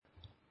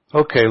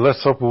Okay,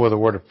 let's open with a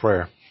word of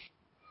prayer.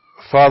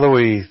 Father,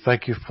 we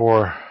thank you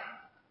for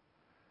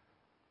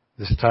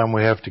this time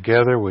we have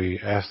together. We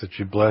ask that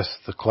you bless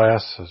the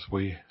class as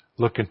we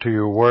look into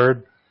your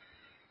word.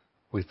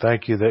 We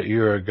thank you that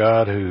you are a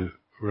God who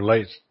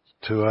relates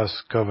to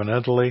us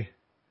covenantally,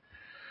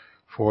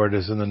 for it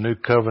is in the new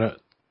covenant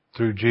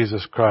through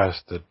Jesus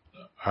Christ that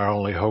our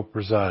only hope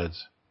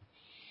resides.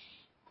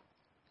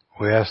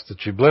 We ask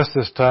that you bless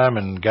this time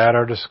and guide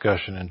our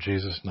discussion in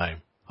Jesus' name.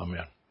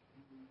 Amen.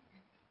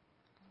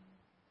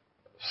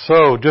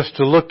 So, just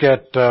to look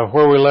at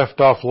where we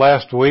left off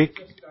last week,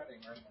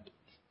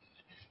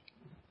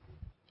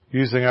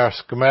 using our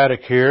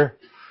schematic here.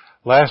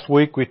 Last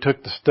week we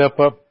took the step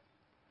up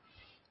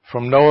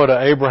from Noah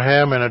to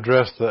Abraham and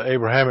addressed the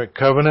Abrahamic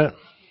covenant.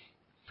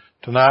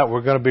 Tonight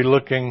we're going to be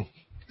looking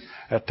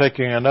at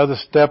taking another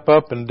step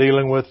up and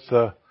dealing with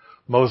the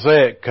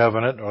Mosaic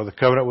covenant, or the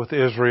covenant with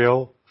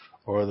Israel,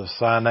 or the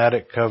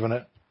Sinaitic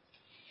covenant.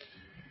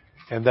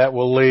 And that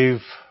will leave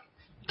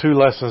 2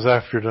 lessons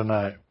after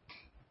tonight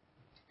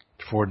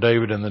for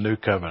David in the new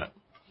covenant.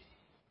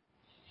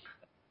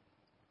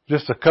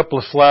 Just a couple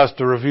of slides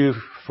to review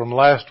from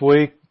last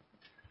week.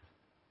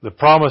 The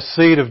promised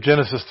seed of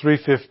Genesis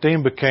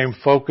 3:15 became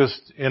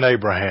focused in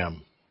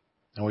Abraham.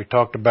 And we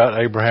talked about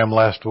Abraham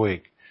last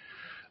week.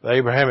 The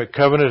Abrahamic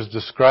covenant is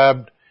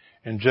described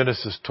in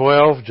Genesis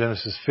 12,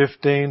 Genesis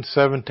 15,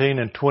 17,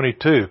 and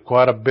 22.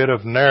 Quite a bit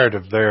of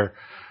narrative there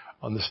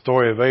on the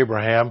story of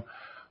Abraham.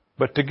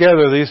 But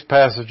together these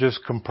passages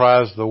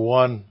comprise the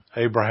one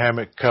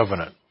Abrahamic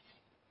covenant.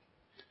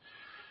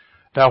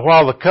 Now,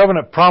 while the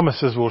covenant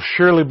promises will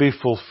surely be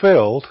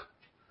fulfilled,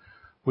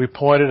 we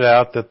pointed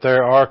out that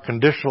there are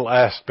conditional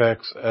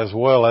aspects as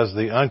well as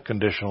the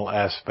unconditional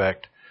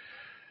aspect,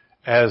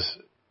 as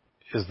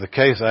is the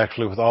case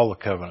actually with all the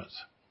covenants.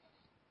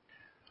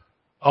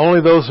 Only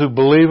those who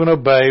believe and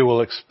obey will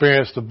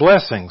experience the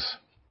blessings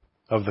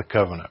of the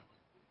covenant.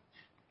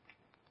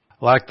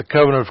 Like the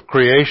covenant of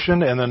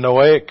creation and the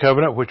Noahic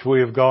covenant, which we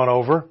have gone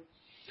over,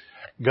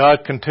 God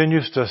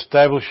continues to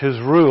establish His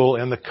rule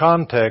in the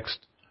context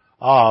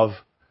of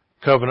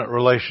covenant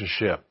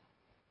relationship.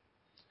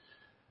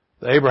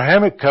 The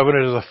Abrahamic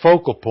covenant is a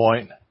focal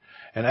point,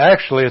 and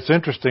actually it's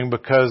interesting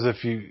because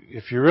if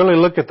you really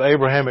look at the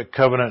Abrahamic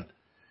covenant,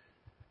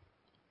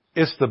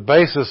 it's the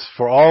basis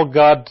for all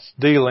God's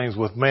dealings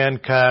with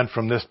mankind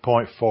from this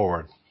point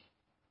forward.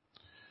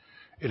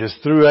 It is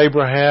through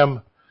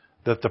Abraham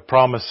that the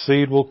promised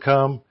seed will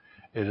come.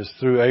 It is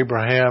through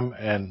Abraham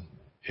and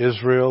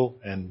Israel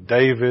and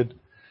David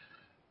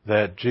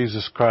that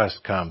Jesus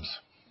Christ comes.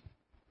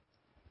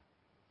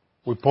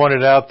 We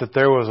pointed out that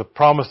there was a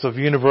promise of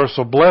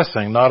universal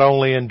blessing, not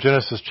only in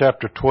Genesis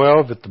chapter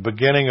 12 at the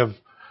beginning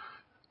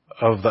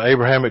of the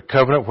Abrahamic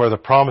covenant where the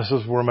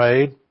promises were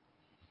made,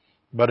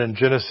 but in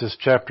Genesis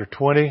chapter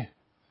 20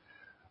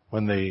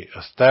 when the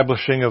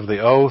establishing of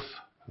the oath,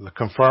 the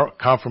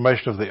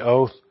confirmation of the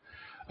oath,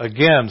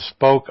 again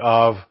spoke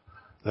of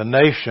the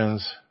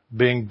nations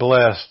being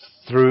blessed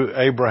through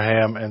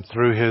Abraham and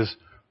through his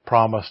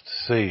promised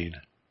seed.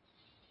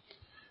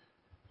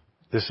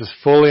 This is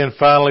fully and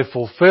finally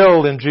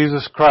fulfilled in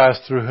Jesus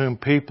Christ, through whom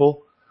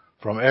people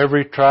from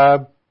every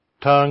tribe,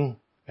 tongue,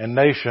 and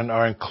nation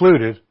are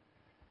included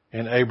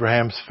in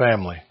Abraham's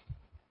family.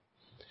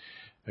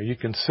 Now, you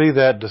can see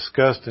that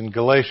discussed in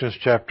Galatians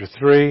chapter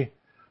 3.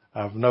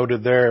 I've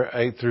noted there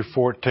 8 through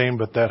 14,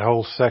 but that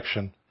whole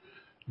section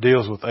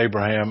deals with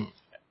Abraham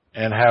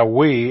and how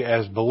we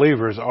as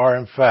believers are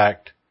in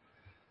fact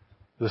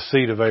the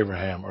seed of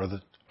Abraham, or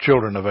the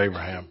children of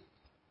Abraham.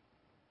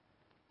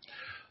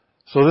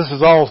 So this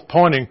is all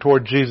pointing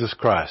toward Jesus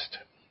Christ.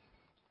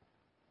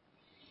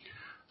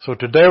 So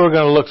today we're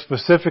going to look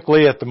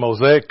specifically at the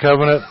Mosaic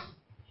covenant.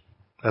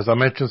 As I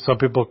mentioned, some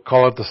people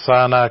call it the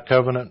Sinai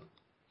covenant.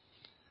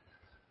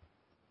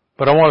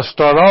 But I want to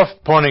start off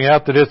pointing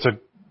out that it's a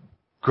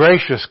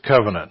gracious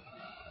covenant.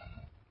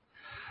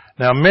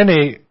 Now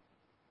many,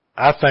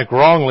 I think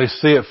wrongly,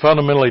 see it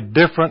fundamentally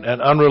different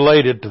and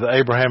unrelated to the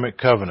Abrahamic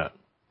covenant.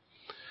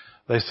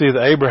 They see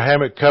the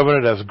Abrahamic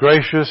covenant as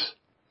gracious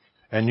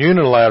and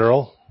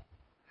unilateral,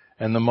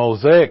 and the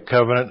Mosaic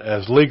covenant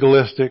as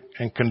legalistic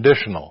and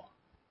conditional.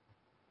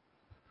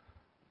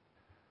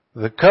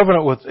 The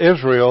covenant with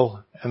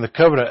Israel and the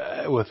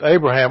covenant with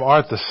Abraham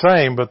aren't the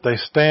same, but they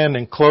stand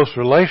in close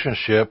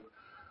relationship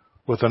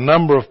with a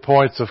number of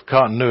points of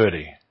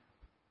continuity.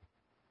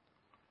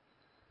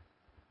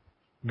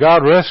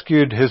 God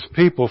rescued His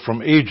people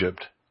from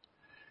Egypt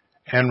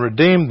and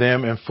redeemed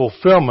them in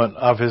fulfillment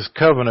of His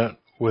covenant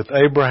with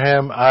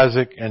Abraham,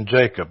 Isaac, and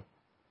Jacob.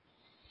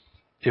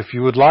 If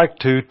you would like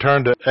to,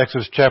 turn to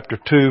Exodus chapter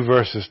 2,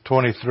 verses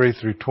 23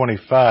 through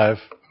 25,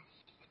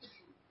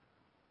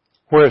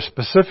 where it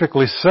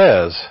specifically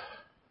says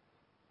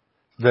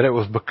that it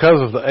was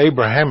because of the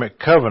Abrahamic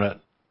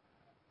covenant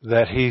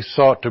that He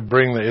sought to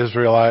bring the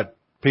Israelite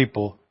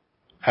people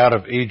out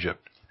of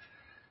Egypt.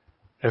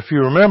 If you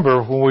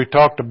remember when we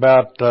talked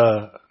about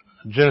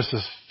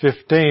Genesis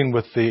 15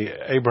 with the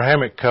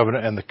Abrahamic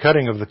covenant and the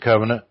cutting of the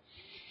covenant,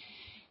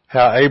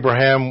 how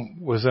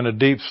Abraham was in a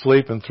deep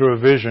sleep, and through a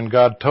vision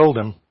God told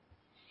him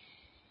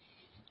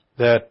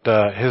that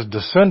his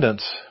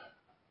descendants,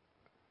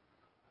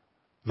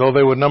 though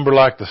they would number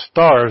like the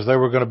stars, they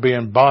were going to be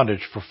in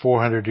bondage for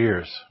 400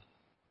 years.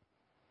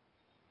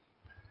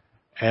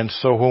 And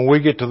so when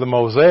we get to the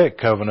Mosaic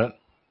covenant,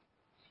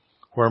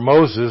 where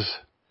Moses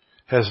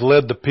has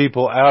led the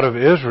people out of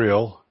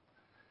Israel,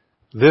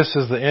 this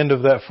is the end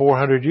of that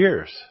 400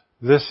 years.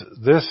 This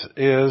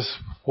is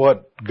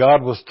what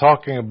God was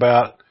talking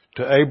about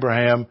to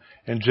Abraham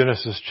in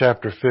Genesis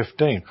chapter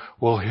 15.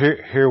 Well,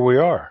 here we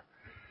are.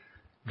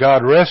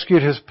 God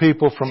rescued his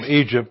people from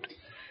Egypt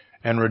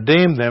and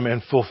redeemed them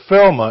in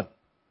fulfillment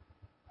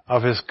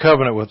of his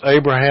covenant with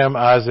Abraham,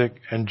 Isaac,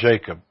 and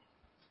Jacob.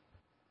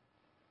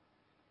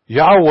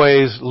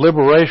 Yahweh's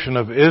liberation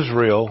of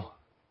Israel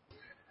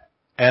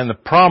and the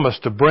promise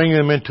to bring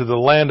them into the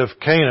land of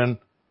Canaan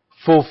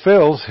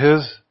fulfills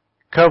his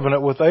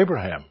covenant with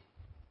Abraham.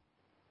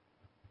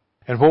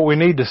 And what we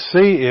need to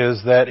see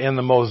is that in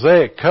the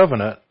Mosaic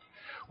covenant,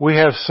 we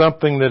have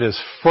something that is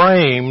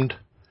framed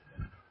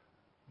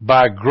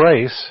by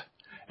grace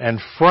and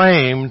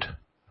framed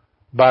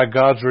by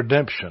God's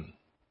redemption.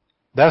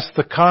 That's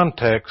the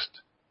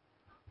context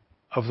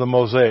of the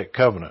Mosaic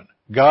covenant.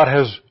 God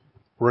has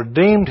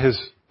redeemed his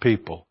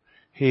people.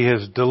 He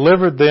has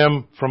delivered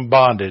them from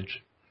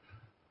bondage,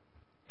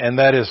 and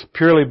that is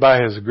purely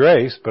by his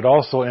grace, but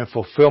also in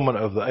fulfillment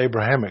of the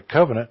Abrahamic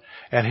covenant,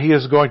 and he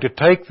is going to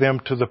take them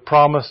to the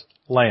promised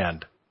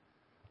land.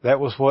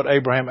 That was what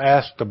Abraham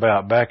asked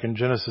about back in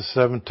Genesis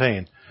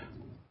 17.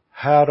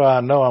 How do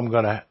I know I'm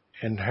going to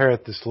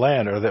inherit this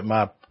land, or that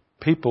my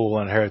people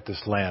will inherit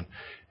this land?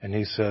 And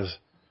he says,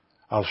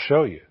 I'll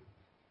show you.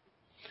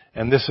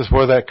 And this is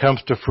where that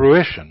comes to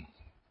fruition.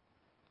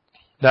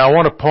 Now I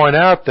want to point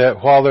out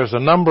that while there's a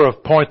number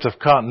of points of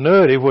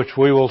continuity which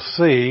we will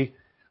see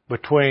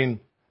between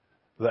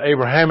the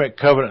Abrahamic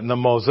covenant and the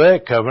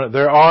Mosaic covenant,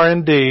 there are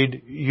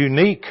indeed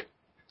unique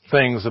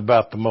things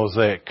about the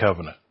Mosaic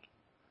covenant.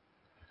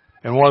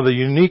 And one of the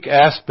unique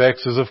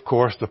aspects is, of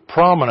course, the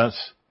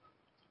prominence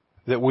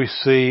that we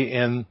see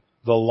in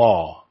the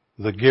law,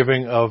 the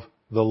giving of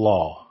the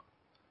law.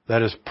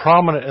 That is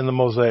prominent in the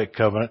Mosaic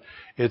covenant.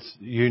 It's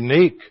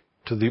unique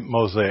to the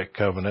Mosaic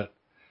covenant,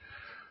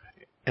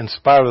 in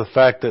spite of the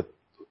fact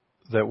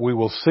that we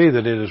will see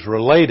that it is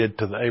related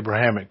to the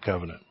Abrahamic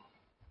covenant.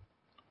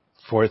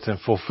 For it's in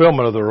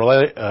fulfillment of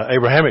the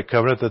Abrahamic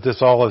covenant that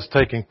this all is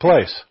taking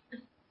place.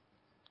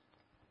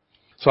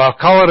 So I'll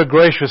call it a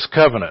gracious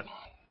covenant.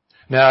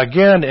 Now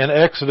again, in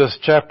Exodus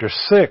chapter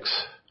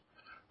 6,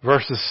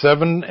 verses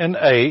 7 and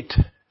 8,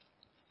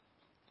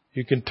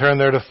 you can turn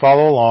there to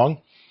follow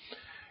along.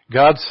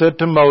 God said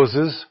to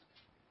Moses,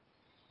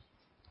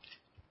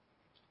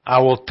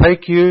 I will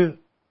take you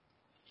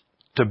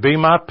to be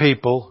my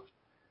people,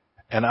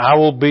 and I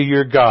will be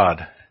your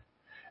God.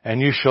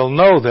 And you shall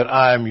know that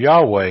I am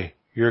Yahweh,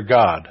 your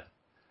God.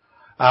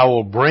 I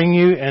will bring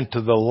you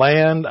into the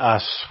land I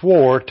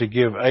swore to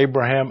give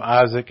Abraham,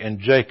 Isaac, and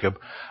Jacob.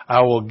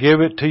 I will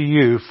give it to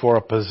you for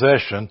a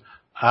possession.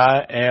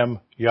 I am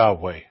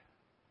Yahweh.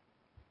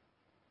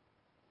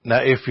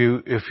 Now, if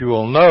you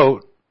will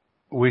note,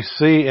 we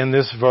see in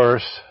this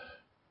verse,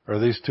 or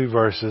these two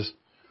verses,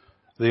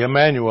 the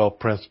Emmanuel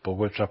principle,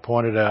 which I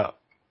pointed out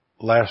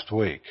last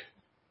week,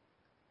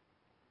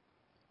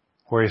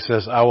 where he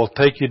says, I will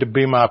take you to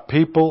be my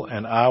people,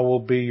 and I will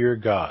be your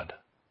God.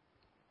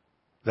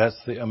 That's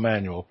the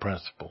Emmanuel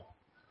principle.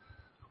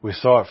 We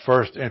saw it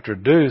first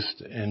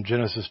introduced in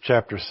Genesis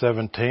chapter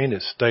 17.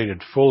 It's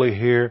stated fully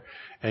here,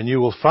 and you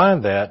will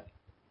find that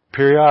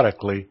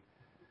periodically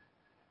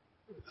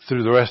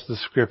through the rest of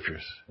the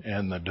scriptures,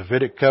 in the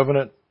Davidic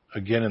covenant,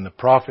 again in the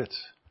prophets,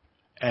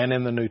 and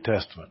in the New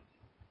Testament.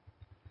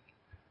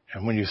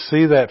 And when you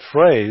see that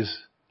phrase,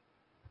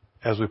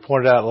 as we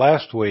pointed out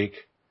last week,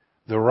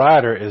 the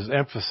writer is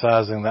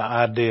emphasizing the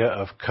idea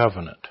of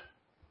covenant.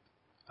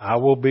 I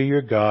will be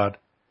your God,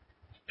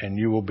 and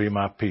you will be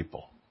my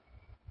people.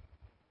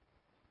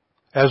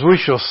 As we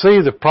shall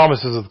see, the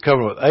promises of the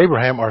covenant with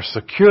Abraham are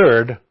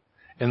secured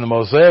in the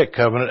Mosaic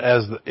covenant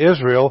as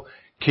Israel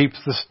keeps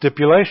the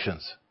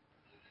stipulations.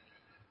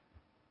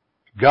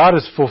 God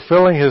is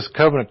fulfilling his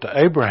covenant to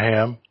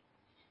Abraham,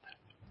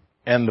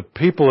 and the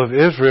people of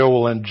Israel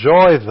will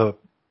enjoy the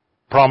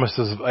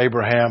promises of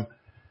Abraham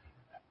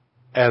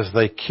as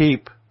they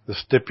keep the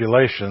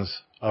stipulations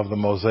of the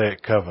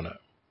Mosaic covenant.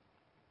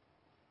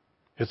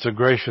 It's a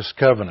gracious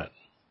covenant.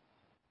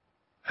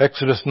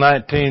 Exodus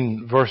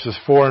 19 verses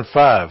 4 and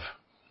 5.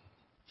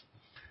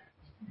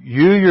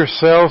 You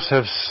yourselves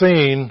have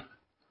seen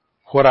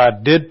what I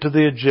did to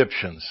the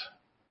Egyptians.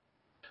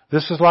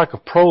 This is like a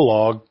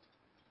prologue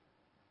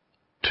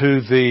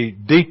to the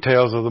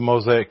details of the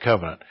Mosaic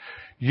covenant.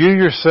 You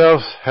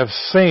yourselves have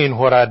seen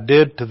what I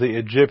did to the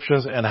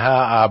Egyptians and how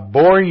I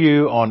bore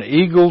you on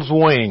eagle's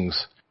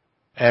wings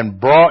and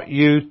brought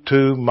you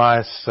to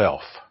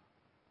myself.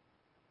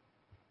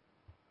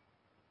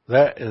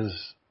 That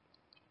is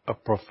a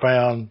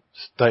profound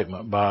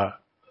statement by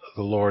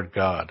the Lord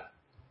God.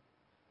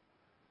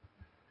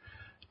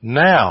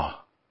 Now,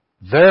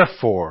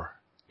 therefore,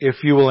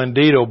 if you will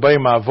indeed obey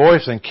my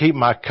voice and keep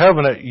my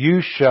covenant,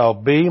 you shall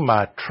be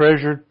my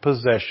treasured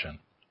possession.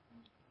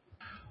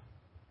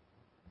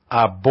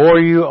 I bore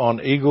you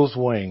on eagle's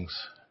wings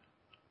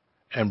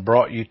and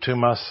brought you to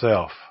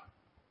myself.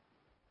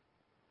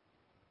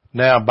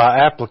 Now, by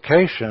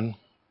application,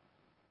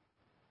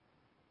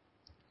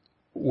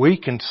 we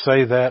can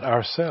say that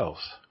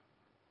ourselves.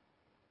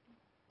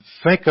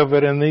 Think of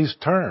it in these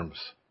terms.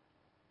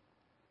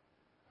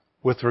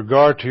 With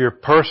regard to your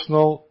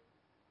personal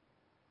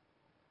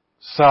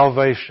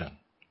salvation,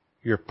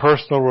 your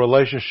personal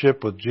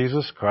relationship with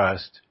Jesus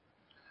Christ,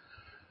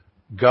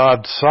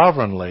 God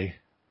sovereignly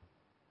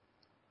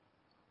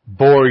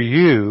bore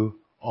you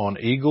on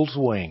eagle's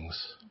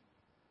wings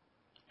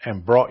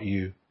and brought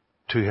you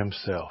to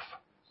himself.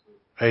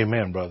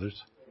 Amen,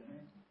 brothers.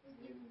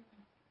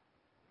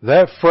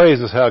 That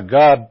phrase is how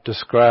God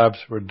describes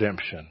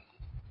redemption.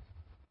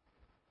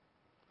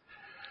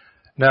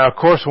 Now, of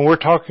course, when we're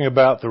talking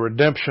about the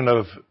redemption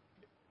of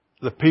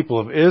the people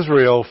of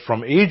Israel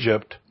from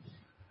Egypt,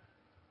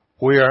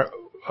 we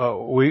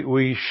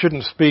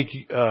shouldn't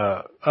speak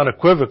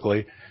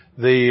unequivocally.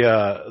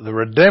 The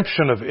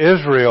redemption of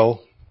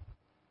Israel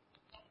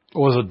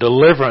was a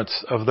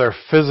deliverance of their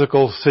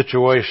physical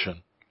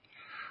situation.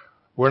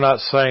 We're not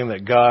saying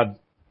that God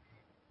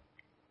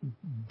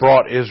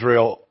brought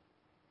Israel,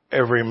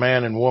 every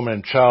man and woman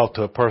and child,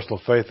 to a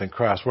personal faith in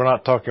Christ. We're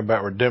not talking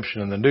about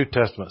redemption in the New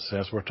Testament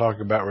sense. We're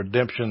talking about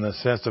redemption in the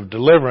sense of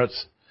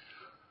deliverance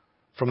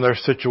from their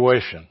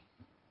situation.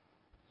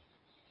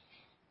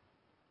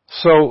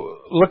 So,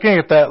 looking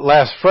at that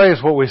last phrase,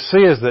 what we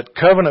see is that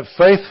covenant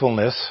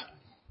faithfulness,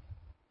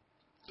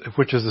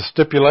 which is the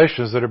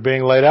stipulations that are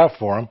being laid out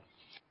for them,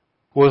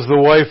 was the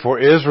way for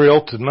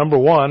Israel to, number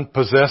one,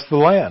 possess the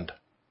land.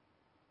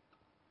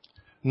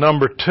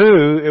 Number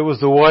two, it was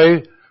the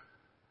way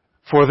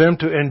for them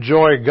to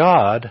enjoy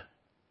God.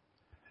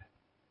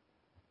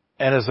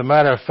 And as a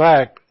matter of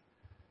fact,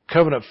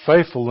 covenant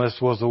faithfulness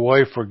was the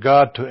way for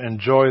God to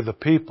enjoy the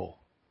people.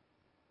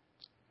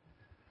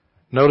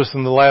 Notice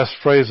in the last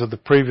phrase of the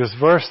previous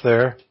verse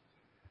there,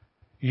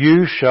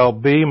 you shall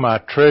be my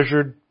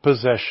treasured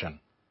possession.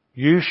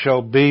 You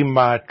shall be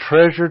my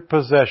treasured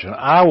possession.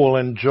 I will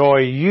enjoy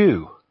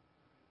you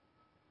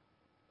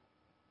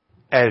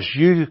as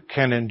you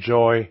can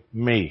enjoy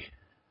me.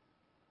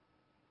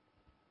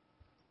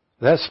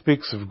 That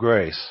speaks of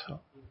grace,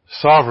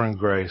 sovereign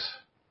grace,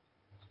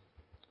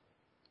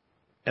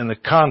 in the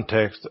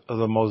context of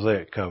the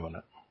Mosaic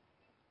covenant.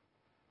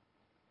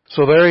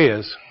 So there he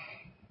is,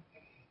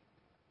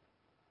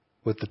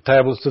 with the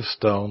tablets of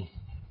stone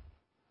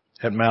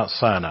at Mount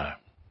Sinai.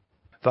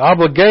 The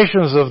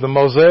obligations of the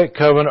Mosaic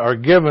covenant are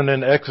given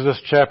in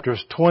Exodus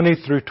chapters 20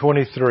 through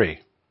 23.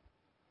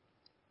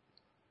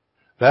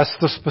 That's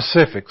the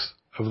specifics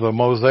of the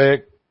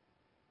Mosaic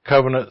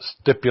covenant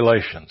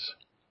stipulations.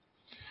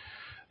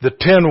 The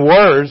 10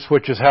 words,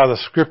 which is how the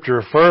Scripture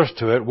refers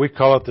to it, we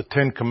call it the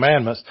 10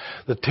 Commandments.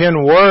 The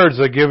 10 words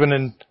are given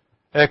in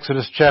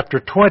Exodus chapter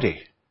 20,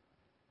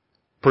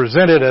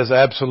 presented as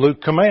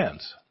absolute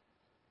commands.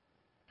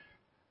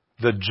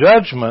 The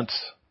judgments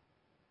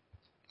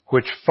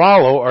which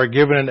follow are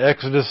given in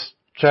Exodus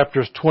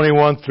chapters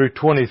 21 through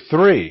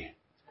 23.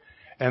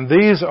 And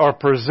these are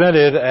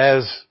presented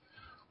as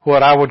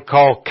what I would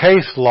call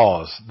case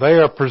laws. They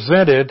are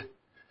presented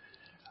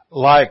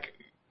like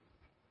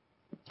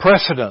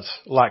precedents,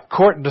 like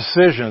court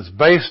decisions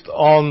based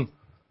on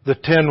the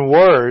 10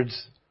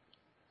 words.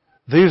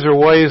 These are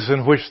ways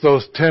in which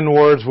those 10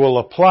 words will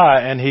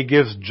apply, and he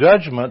gives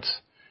judgments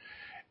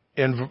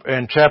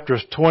in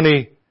chapters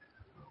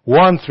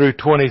 21 through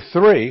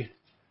 23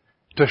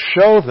 to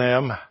show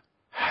them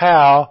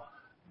how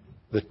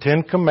the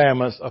 10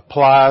 Commandments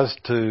applies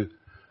to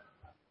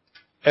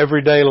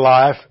everyday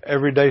life,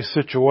 everyday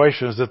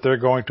situations that they're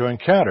going to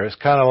encounter. It's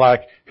kind of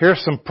like,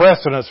 here's some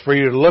precedents for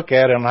you to look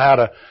at on how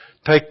to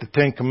take the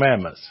 10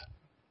 Commandments.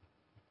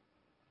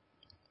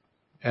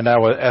 And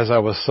as I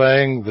was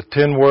saying, the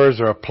 10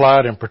 words are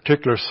applied in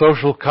particular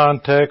social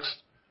contexts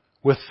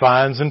with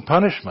fines and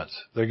punishments.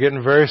 They're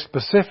getting very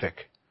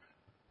specific.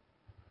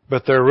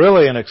 But they're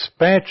really an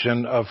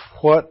expansion of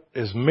what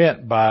is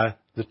meant by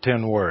the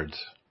 10 words,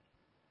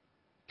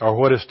 or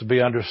what is to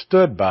be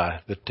understood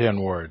by the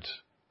 10 words,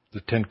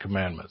 the 10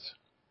 Commandments.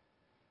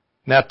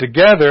 Now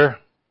together,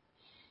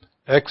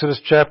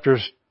 Exodus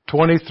chapters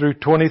 20 through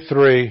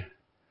 23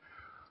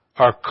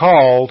 are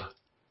called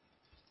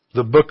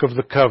the Book of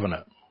the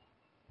Covenant.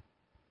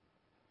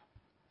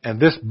 And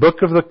this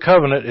Book of the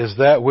Covenant is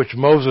that which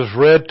Moses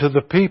read to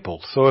the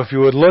people. So if you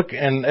would look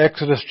in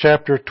Exodus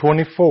chapter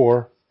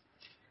 24,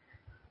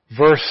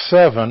 verse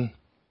 7,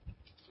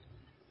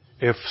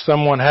 if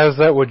someone has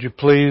that, would you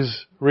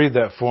please read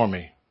that for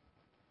me?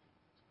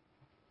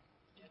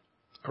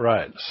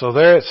 Right. So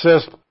there it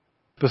says,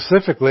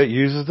 specifically, it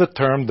uses the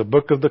term, the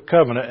Book of the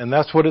Covenant, and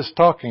that's what it's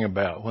talking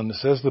about. When it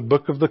says the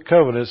Book of the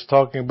Covenant, it's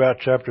talking about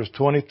chapters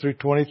 20 through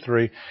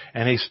 23,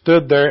 and he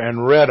stood there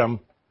and read them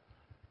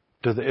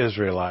to the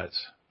Israelites.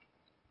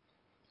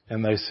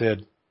 And they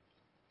said,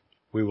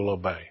 we will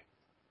obey.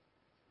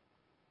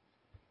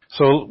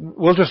 So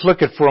we'll just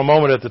look at for a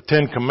moment at the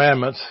Ten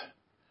Commandments,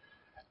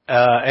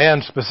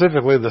 and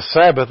specifically the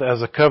Sabbath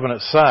as a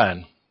covenant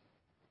sign.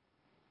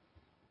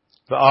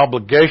 The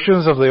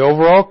obligations of the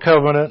overall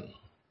covenant,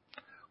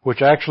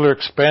 which actually are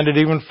expanded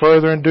even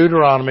further in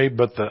Deuteronomy,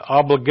 but the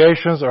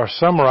obligations are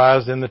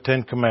summarized in the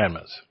Ten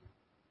Commandments.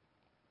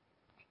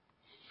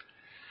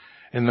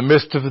 In the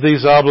midst of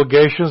these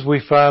obligations,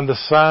 we find the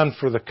sign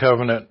for the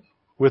covenant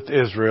with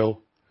Israel,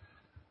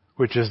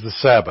 which is the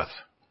Sabbath.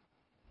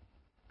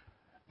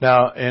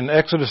 Now, in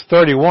Exodus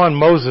 31,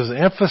 Moses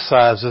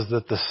emphasizes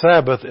that the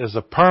Sabbath is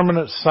a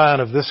permanent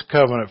sign of this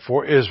covenant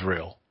for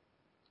Israel.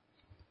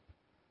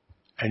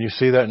 And you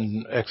see that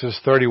in Exodus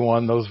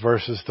 31, those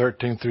verses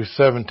 13 through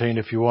 17,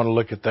 if you want to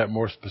look at that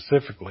more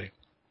specifically.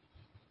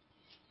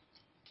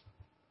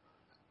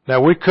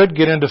 Now, we could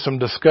get into some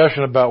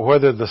discussion about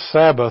whether the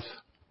Sabbath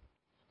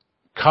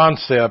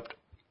concept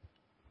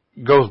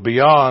goes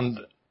beyond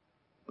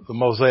the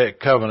Mosaic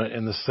covenant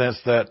in the sense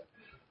that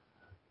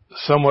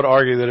some would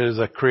argue that it is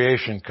a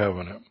creation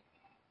covenant.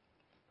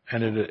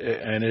 And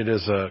it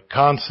is a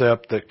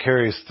concept that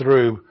carries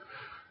through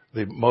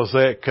the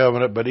Mosaic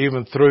covenant, but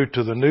even through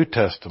to the New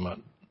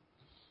Testament.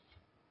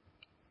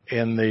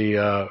 In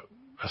the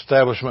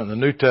establishment in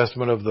the New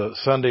Testament of the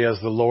Sunday as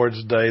the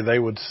Lord's Day, they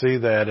would see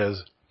that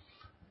as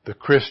the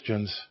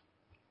Christians'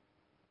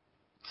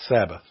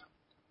 Sabbath.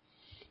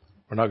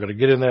 We're not going to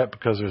get in that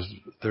because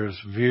there's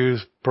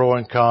views pro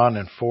and con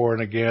and for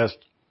and against,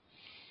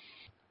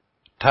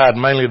 tied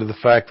mainly to the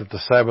fact that the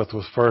Sabbath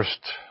was first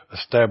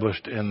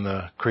established in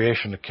the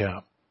creation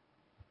account.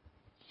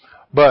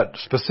 But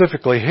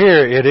specifically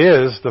here, it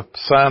is the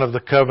sign of the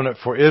covenant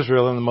for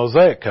Israel in the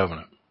Mosaic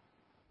covenant.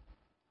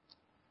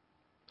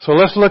 So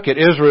let's look at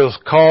Israel's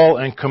call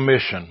and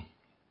commission.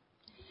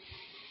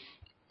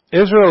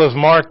 Israel is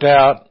marked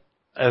out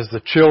as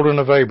the children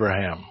of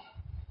Abraham.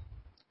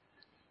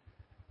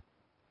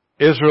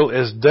 Israel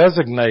is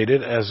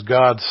designated as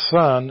God's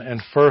son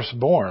and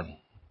firstborn.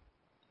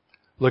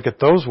 Look at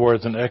those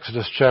words in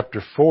Exodus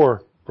chapter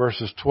 4,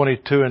 verses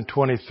 22 and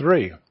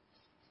 23.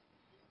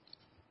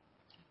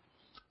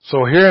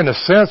 So here, in a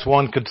sense,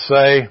 one could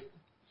say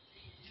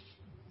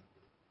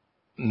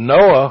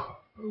Noah,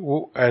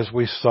 as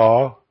we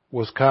saw,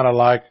 was kind of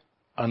like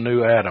a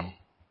new Adam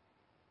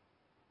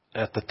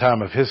at the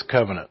time of his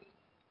covenant.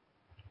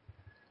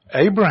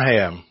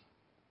 Abraham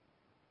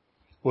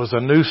was a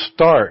new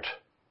start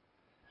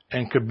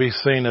and could be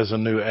seen as a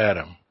new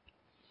Adam.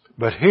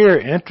 But here,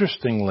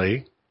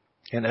 interestingly,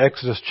 in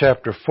Exodus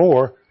chapter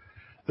 4,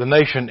 the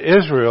nation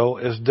Israel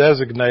is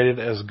designated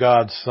as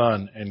God's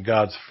son and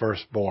God's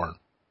firstborn.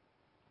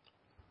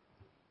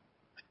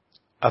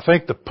 I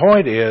think the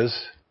point is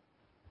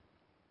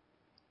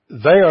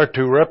they are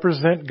to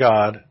represent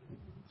God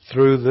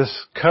through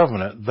this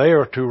covenant. They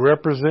are to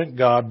represent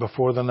God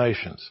before the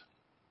nations.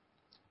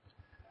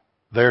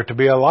 They are to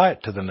be a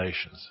light to the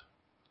nations.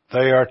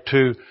 They are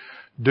to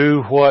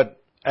do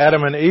what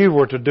Adam and Eve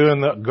were to do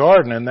in the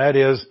garden, and that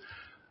is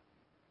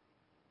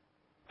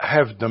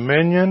have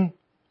dominion,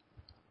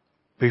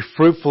 be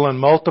fruitful and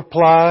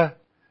multiply,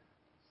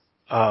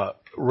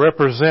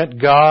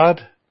 represent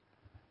God,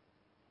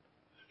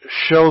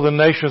 show the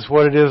nations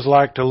what it is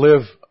like to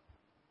live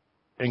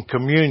in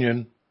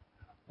communion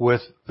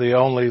with the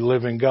only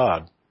living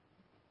God.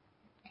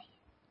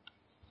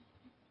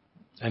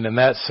 And in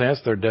that sense,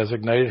 they're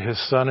designated his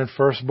son and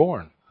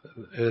firstborn.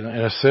 In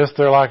a sense,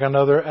 they're like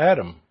another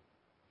Adam.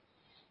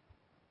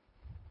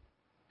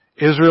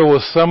 Israel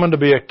was summoned to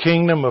be a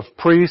kingdom of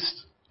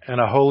priests and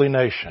a holy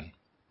nation.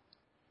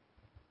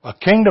 A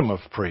kingdom of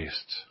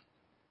priests.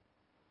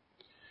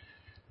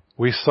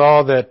 We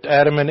saw that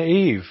Adam and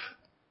Eve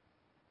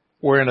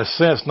were, in a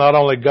sense, not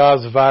only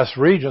God's vice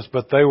regents,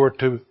 but they were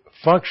to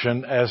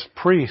function as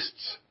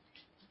priests,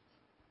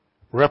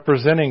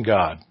 representing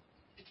God.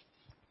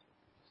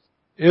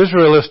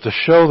 Israel is to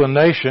show the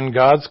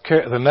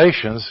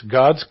nations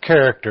God's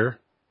character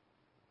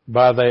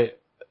by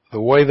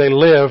the way they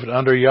lived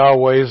under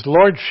Yahweh's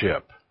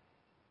lordship.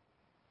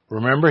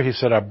 Remember, he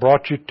said, I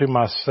brought you to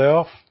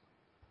myself,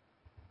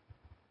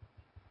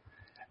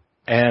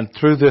 and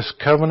through this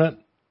covenant,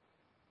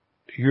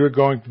 you're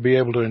going to be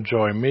able to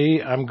enjoy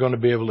me, I'm going to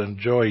be able to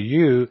enjoy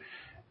you,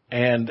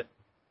 and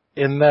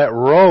in that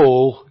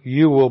role,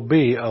 you will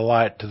be a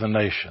light to the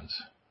nations.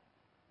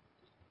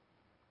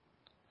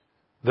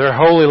 Their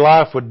holy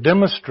life would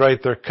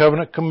demonstrate their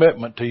covenant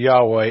commitment to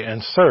Yahweh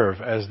and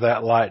serve as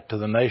that light to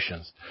the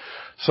nations.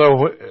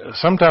 So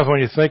sometimes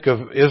when you think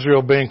of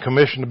Israel being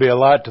commissioned to be a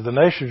light to the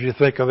nations, you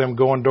think of them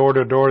going door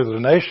to door to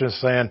the nations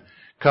saying,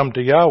 come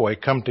to Yahweh,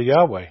 come to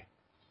Yahweh.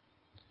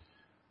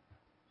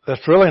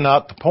 That's really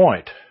not the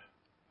point.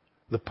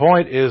 The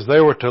point is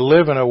they were to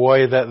live in a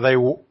way that they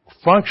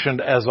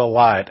functioned as a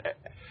light.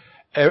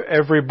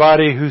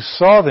 Everybody who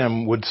saw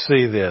them would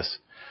see this.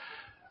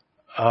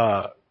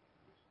 God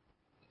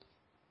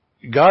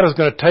is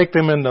going to take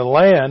them in the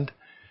land,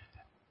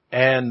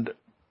 and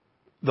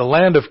the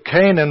land of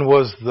Canaan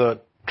was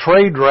the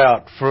trade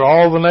route for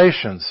all the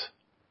nations.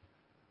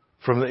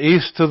 from the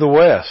east to the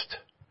west.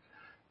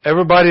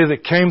 Everybody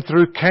that came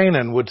through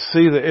Canaan would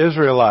see the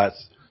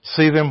Israelites.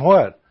 See them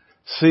what?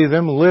 See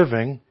them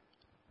living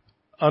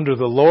under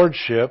the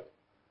lordship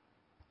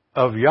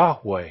of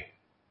Yahweh.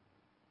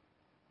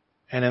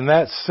 And in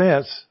that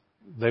sense,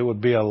 they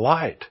would be a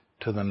light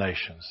to the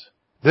nations.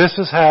 This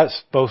is how it's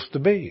supposed to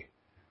be.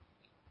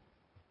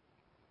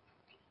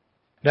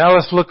 Now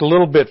let's look a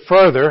little bit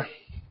further.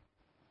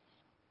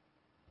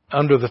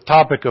 Under the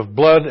topic of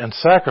blood and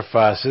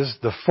sacrifices,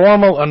 the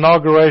formal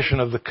inauguration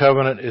of the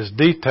covenant is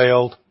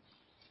detailed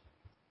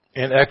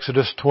in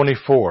Exodus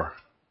 24.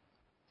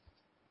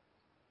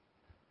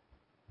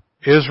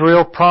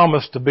 Israel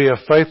promised to be a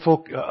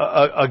faithful,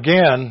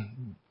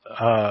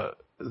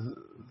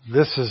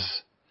 this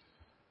is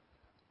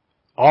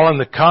all in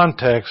the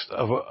context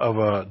of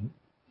a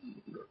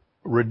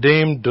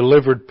redeemed,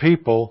 delivered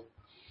people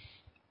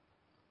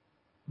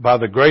by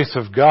the grace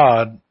of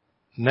God,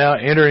 now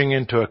entering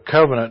into a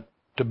covenant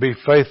to be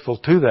faithful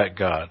to that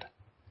God.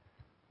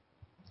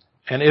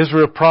 And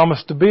Israel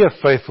promised to be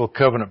a faithful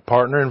covenant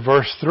partner in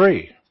verse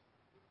 3.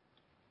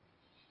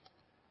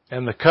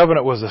 And the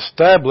covenant was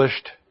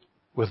established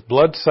with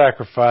blood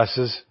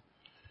sacrifices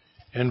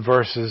in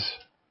verses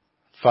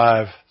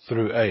 5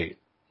 through 8.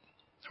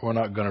 We're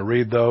not going to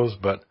read those,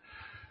 but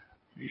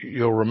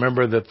you'll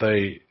remember that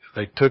they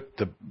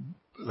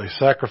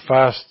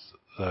sacrificed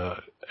the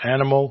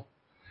animal.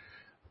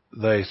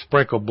 They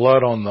sprinkled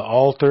blood on the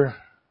altar.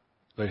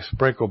 They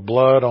sprinkled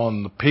blood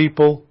on the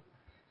people.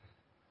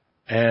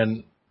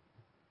 And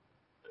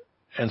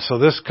so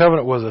this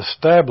covenant was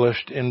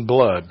established in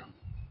blood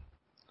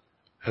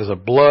as a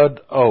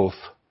blood oath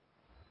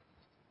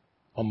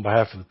on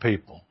behalf of the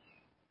people.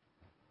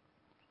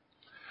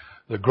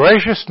 The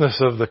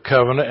graciousness of the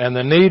covenant and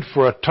the need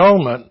for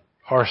atonement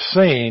are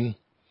seen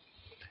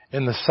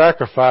in the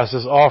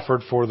sacrifices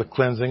offered for the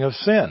cleansing of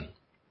sin.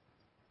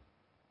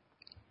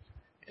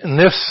 In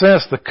this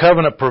sense, the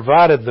covenant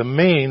provided the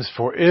means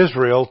for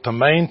Israel to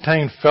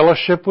maintain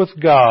fellowship with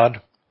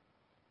God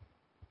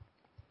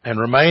and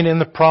remain in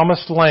the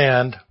promised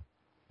land,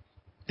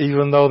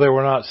 even though they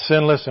were not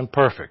sinless and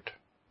perfect.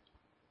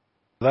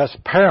 That's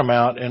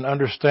paramount in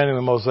understanding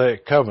the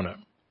Mosaic covenant.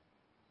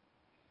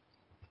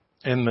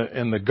 In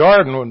the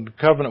garden, when the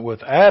covenant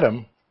with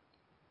Adam,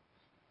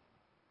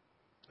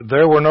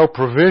 there were no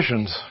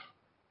provisions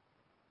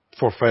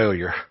for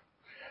failure.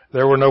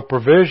 There were no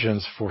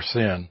provisions for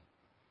sin.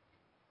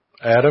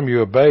 Adam, you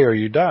obey or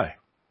you die.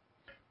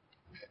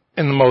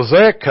 In the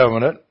Mosaic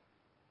covenant,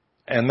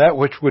 and that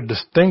which would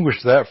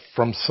distinguish that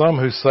from some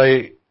who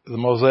say the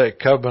Mosaic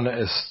covenant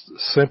is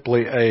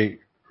simply a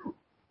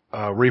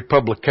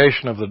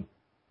republication of the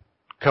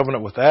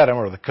covenant with Adam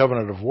or the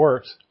covenant of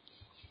works,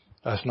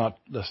 that's not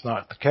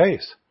the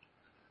case.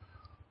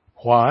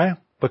 Why?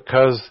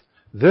 Because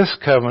this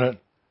covenant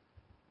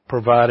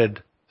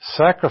provided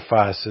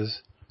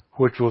sacrifices,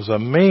 which was a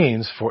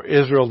means for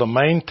Israel to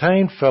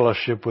maintain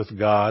fellowship with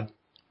God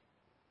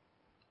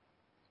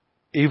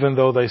even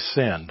though they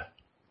sinned.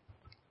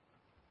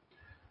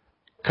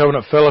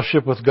 Covenant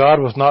fellowship with God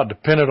was not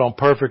dependent on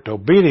perfect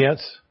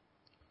obedience,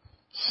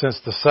 since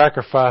the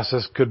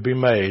sacrifices could be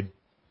made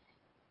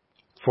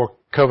for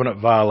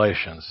covenant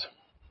violations.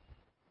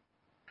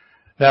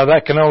 Now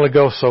that can only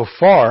go so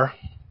far.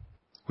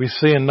 We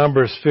see in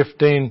Numbers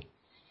 15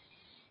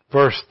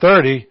 verse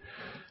 30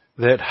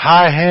 that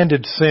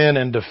high-handed sin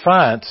and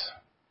defiance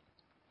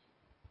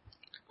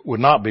would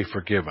not be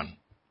forgiven.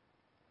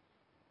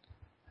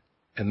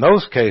 In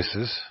those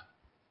cases,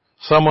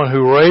 someone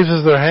who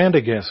raises their hand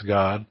against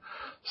God,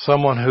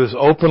 someone who's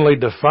openly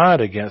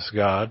defiant against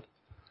God,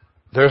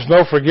 there's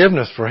no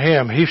forgiveness for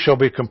him. He shall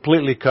be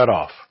completely cut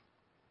off.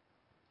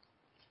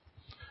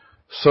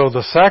 So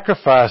the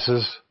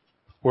sacrifices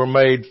were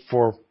made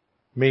for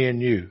me and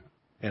you,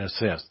 in a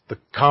sense, the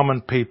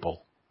common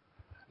people,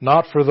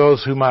 not for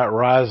those who might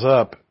rise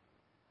up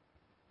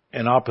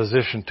in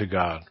opposition to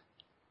God.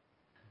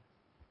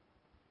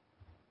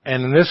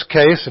 And in this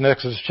case, in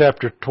Exodus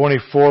chapter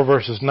 24,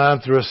 verses 9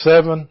 through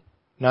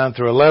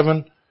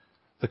 11,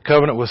 the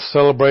covenant was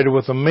celebrated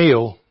with a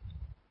meal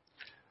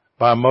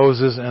by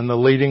Moses and the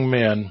leading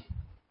men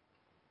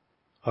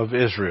of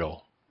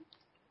Israel.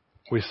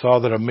 We saw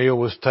that a meal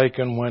was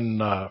taken when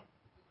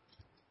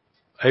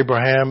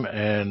Abraham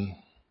and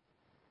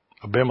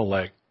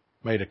Abimelech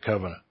made a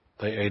covenant.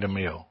 They ate a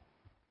meal.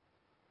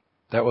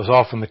 That was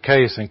often the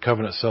case in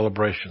covenant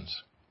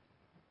celebrations.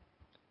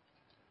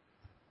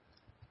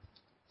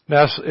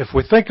 Now, if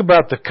we think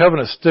about the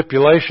covenant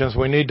stipulations,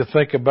 we need to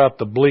think about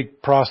the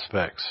bleak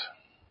prospects.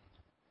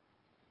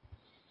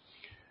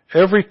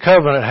 Every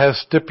covenant has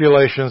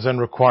stipulations and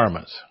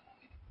requirements.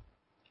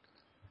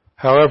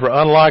 However,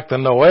 unlike the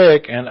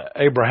Noahic and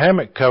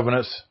Abrahamic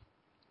covenants,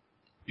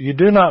 you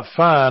do not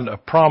find a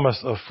promise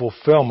of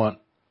fulfillment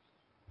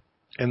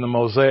in the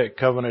Mosaic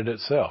covenant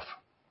itself.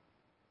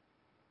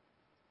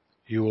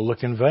 You will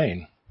look in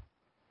vain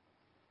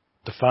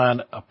to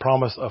find a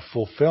promise of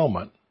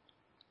fulfillment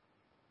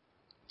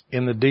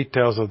in the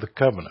details of the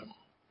covenant.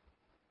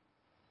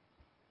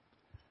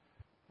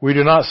 We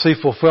do not see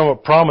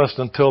fulfillment promised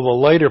until the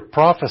later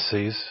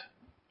prophecies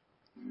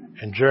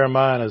in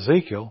Jeremiah and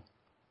Ezekiel,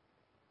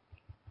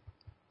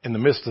 in the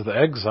midst of the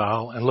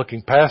exile and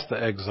looking past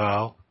the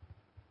exile,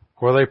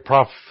 where they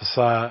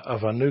prophesy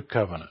of a new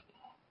covenant.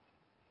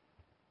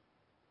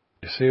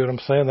 You see what I'm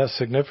saying? That's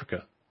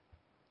significant.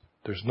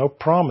 There's no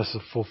promise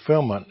of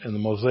fulfillment in the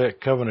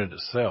Mosaic covenant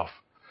itself.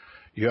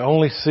 You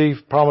only see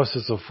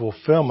promises of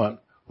fulfillment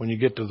when you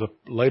get to the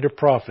later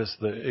prophets,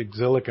 the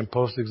exilic and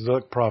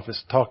post-exilic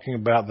prophets, talking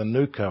about the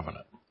new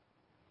covenant.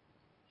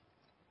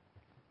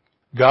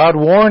 God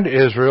warned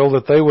Israel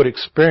that they would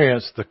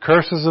experience the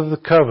curses of the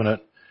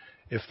covenant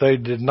if they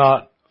did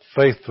not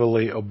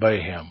faithfully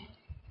obey Him.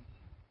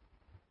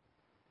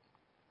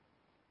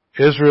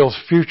 Israel's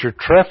future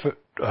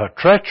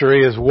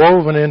treachery is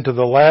woven into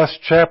the last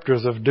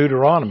chapters of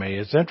Deuteronomy.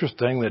 It's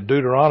interesting that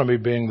Deuteronomy,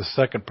 being the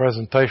second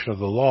presentation of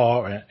the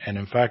law, and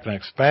in fact an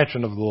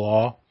expansion of the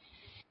law,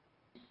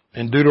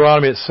 in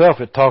Deuteronomy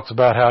itself it talks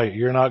about how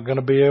you're not going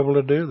to be able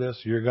to do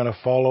this. You're going to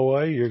fall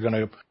away. You're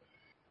going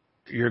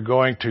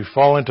to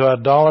fall into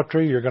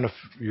idolatry. You're going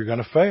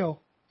to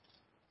fail.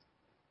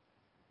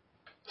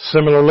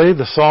 Similarly,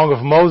 the Song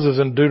of Moses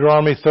in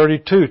Deuteronomy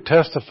 32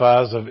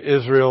 testifies of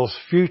Israel's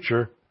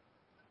future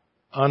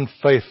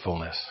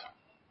unfaithfulness.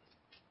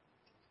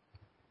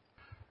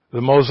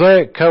 The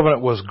Mosaic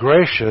covenant was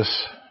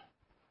gracious,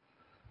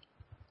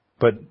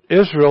 but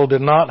Israel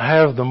did not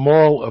have the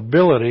moral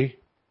ability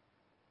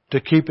to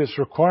keep its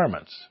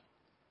requirements,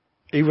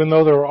 even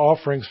though there were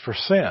offerings for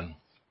sin.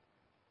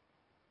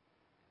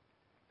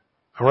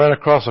 I ran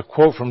across a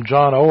quote from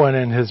John Owen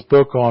in his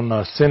book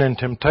on sin and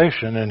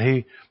temptation, and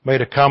he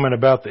made a comment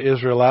about the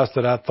Israelites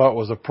that I thought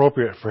was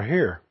appropriate for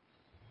here.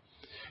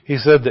 He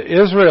said the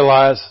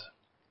Israelites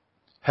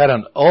had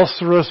an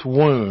ulcerous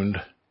wound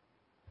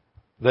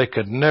they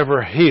could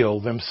never heal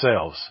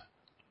themselves,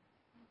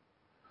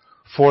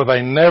 for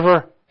they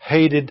never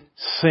hated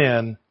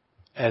sin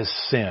as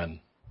sin.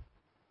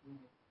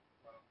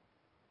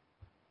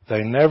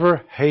 They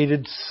never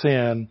hated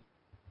sin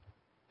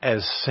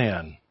as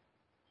sin.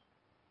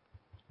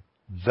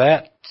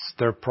 That's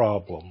their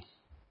problem.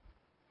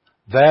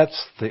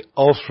 That's the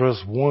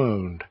ulcerous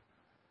wound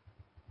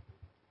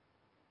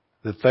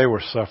that they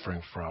were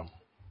suffering from.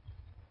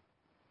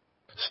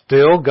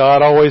 Still,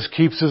 God always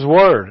keeps His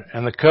word,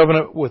 and the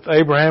covenant with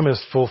Abraham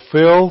is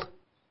fulfilled.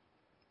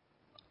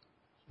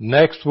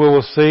 Next, we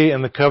will see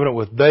in the covenant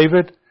with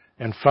David,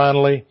 and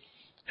finally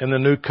in the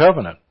new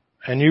covenant.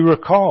 And you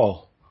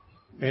recall,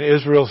 in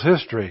Israel's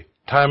history,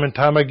 time and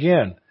time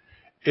again,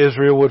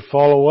 Israel would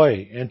fall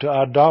away into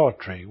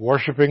idolatry,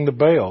 worshiping the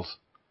Baals.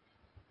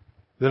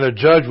 Then a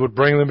judge would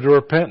bring them to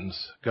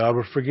repentance. God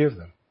would forgive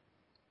them.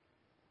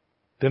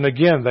 Then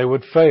again, they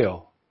would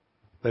fail.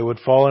 They would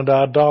fall into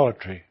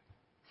idolatry,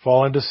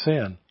 fall into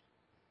sin.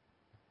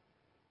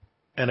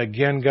 And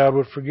again, God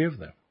would forgive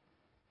them.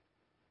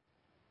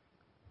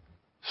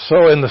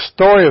 So in the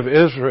story of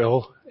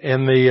Israel,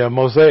 in the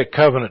Mosaic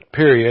covenant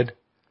period,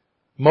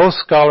 most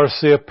scholars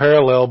see a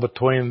parallel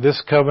between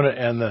this covenant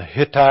and the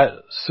Hittite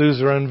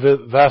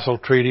suzerain vassal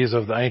treaties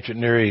of the ancient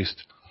Near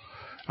East.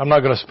 I'm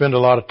not going to spend a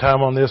lot of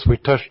time on this. We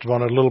touched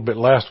on it a little bit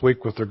last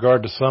week with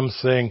regard to some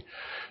seeing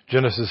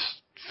Genesis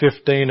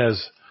 15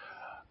 as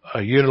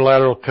a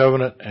unilateral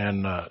covenant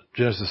and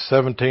Genesis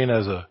 17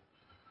 as a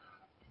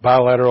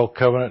bilateral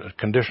covenant, a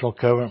conditional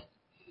covenant.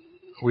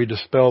 We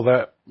dispel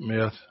that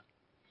myth.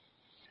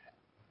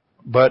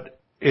 But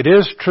it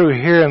is true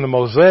here in the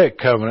Mosaic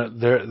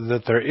covenant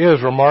that there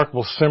is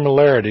remarkable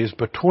similarities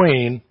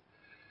between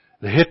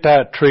the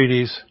Hittite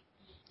treaties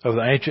of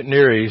the ancient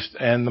Near East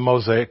and the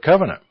Mosaic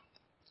covenant.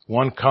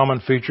 One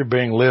common feature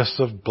being lists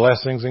of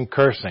blessings and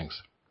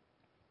cursings.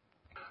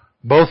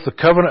 Both the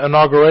covenant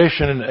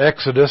inauguration in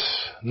Exodus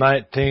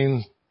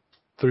 19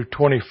 through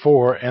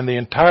 24 and the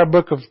entire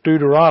book of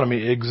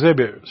Deuteronomy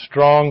exhibit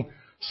strong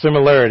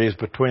similarities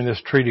between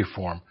this treaty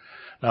form.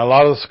 Now, a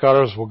lot of the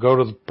scholars will go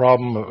to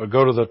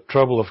the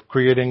trouble of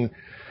creating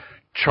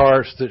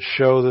charts that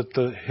show that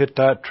the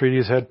Hittite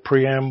treaties had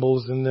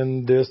preambles and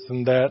then this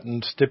and that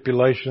and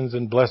stipulations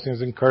and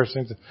blessings and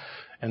cursings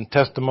and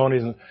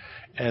testimonies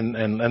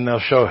and they'll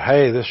show,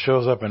 hey, this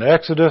shows up in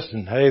Exodus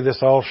and hey, this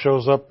all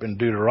shows up in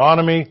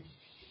Deuteronomy.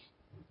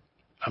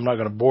 I'm not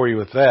going to bore you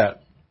with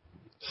that.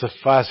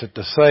 Suffice it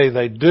to say,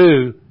 they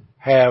do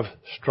have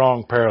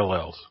strong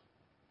parallels.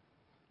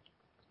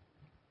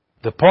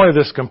 The point of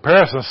this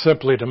comparison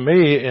simply to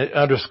me, it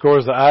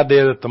underscores the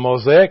idea that the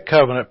Mosaic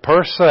covenant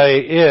per se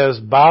is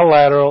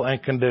bilateral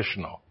and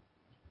conditional,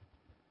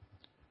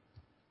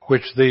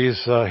 which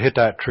these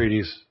Hittite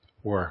treaties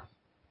were.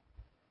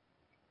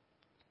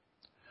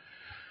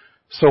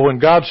 So when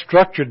God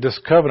structured this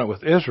covenant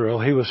with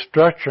Israel, He was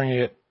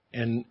structuring it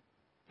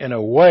in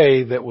a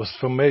way that was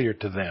familiar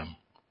to them.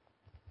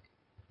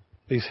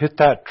 These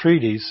Hittite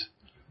treaties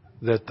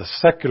that the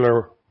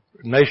secular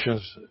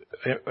nations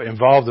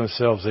involved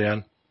themselves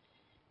in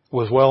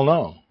was well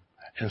known.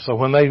 And so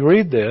when they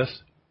read this,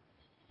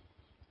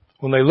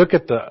 when they look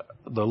at the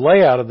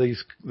layout of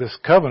this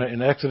covenant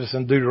in Exodus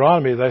and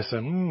Deuteronomy, they say,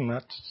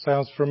 that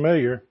sounds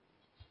familiar.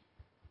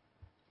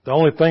 The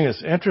only thing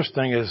that's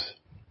interesting is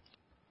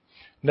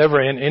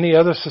never in any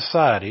other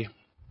society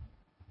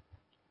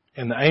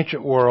in the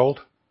ancient world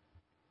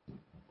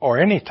or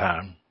any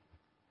time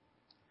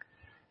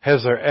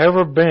has there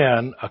ever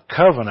been a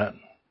covenant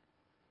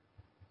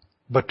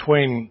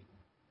between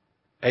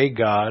a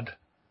God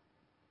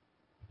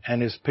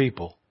and His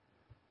people.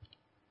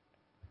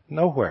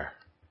 Nowhere.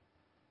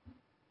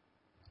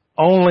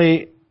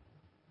 Only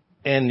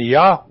in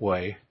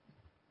Yahweh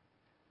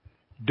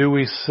do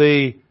we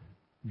see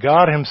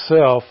God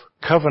Himself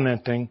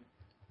covenanting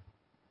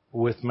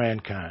with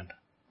mankind,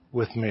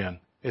 with men.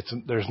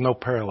 There's no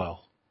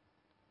parallel.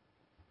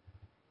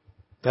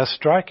 That's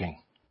striking.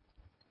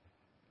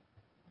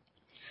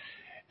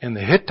 In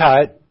the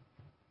Hittite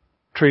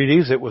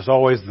treaties, it was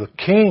always the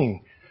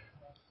king,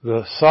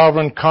 the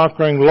sovereign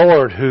conquering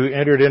lord, who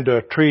entered into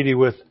a treaty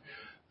with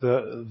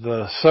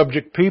the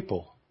subject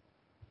people.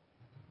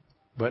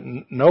 But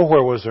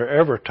nowhere was there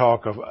ever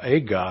talk of a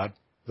God.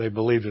 They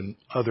believed in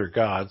other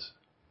gods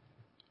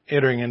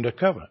entering into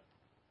covenant.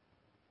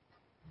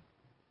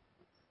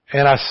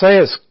 And I say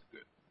it's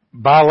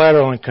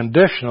bilateral and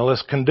conditional.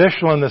 It's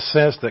conditional in the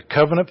sense that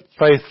covenant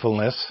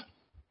faithfulness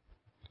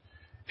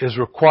is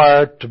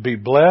required to be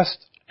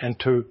blessed and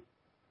to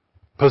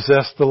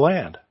possess the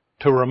land,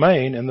 to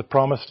remain in the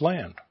promised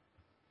land.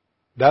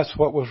 That's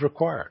what was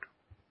required.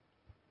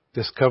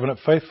 This covenant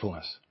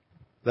faithfulness.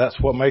 That's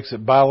what makes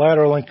it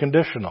bilateral and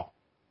conditional.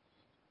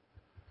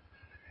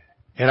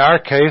 In our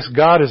case,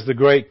 God is the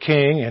great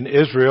king and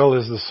Israel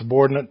is the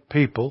subordinate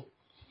people.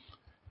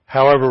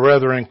 However,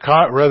 rather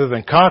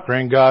than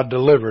conquering, God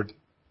delivered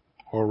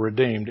or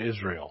redeemed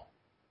Israel.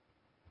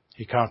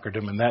 He conquered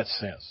them in that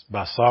sense,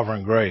 by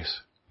sovereign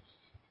grace.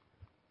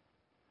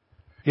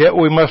 Yet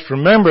we must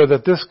remember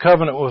that this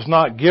covenant was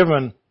not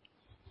given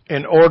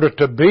in order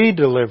to be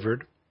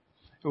delivered.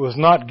 It was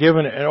not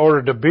given in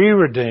order to be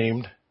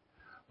redeemed,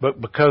 but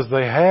because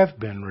they have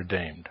been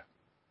redeemed.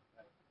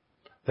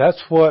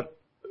 That's what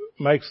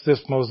makes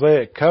this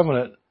Mosaic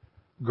covenant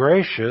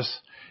gracious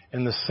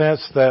in the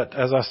sense that,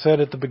 as I said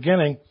at the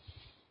beginning,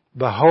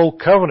 the whole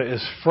covenant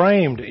is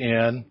framed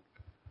in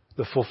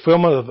the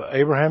fulfillment of the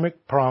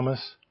Abrahamic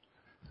promise,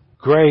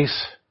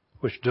 grace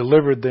which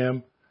delivered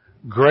them,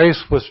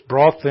 grace which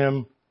brought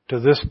them to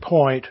this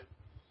point,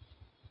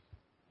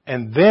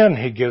 and then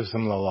He gives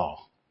them the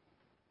law.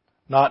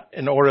 Not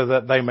in order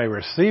that they may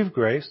receive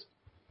grace,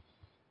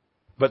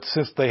 but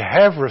since they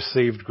have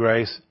received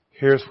grace,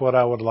 here's what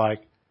I would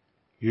like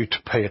you to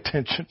pay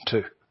attention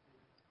to.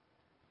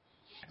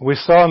 We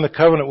saw in the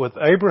covenant with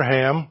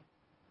Abraham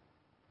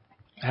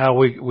how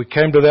we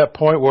came to that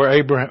point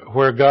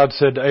where God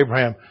said to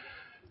Abraham,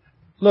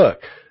 look,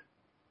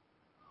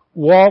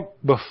 walk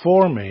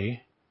before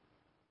me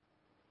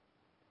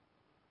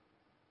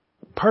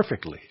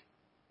perfectly.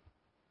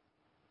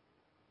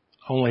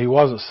 Only He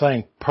wasn't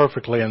saying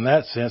perfectly in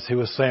that sense. He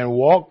was saying,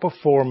 walk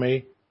before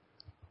me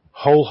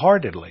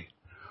wholeheartedly.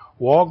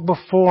 Walk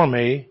before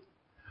me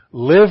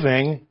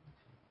living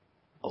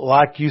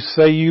like you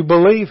say you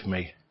believe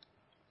me.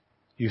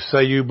 You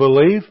say you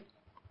believe,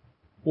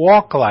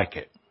 walk like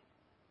it.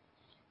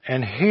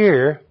 And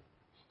here,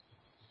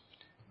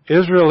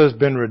 Israel has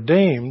been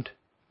redeemed.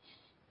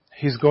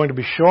 He's going to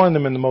be showing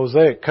them in the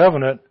Mosaic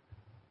covenant.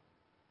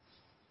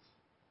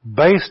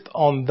 Based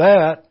on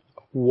that,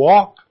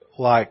 walk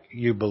like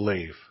you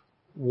believe.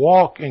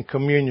 Walk in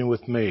communion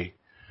with me.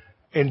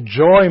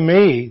 Enjoy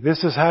me.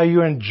 This is how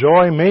you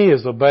enjoy me,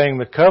 is obeying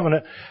the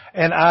covenant,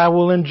 and I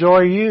will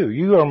enjoy you.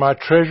 You are my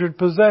treasured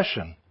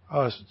possession.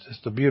 Oh, it's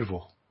just a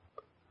beautiful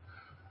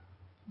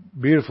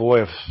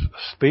way of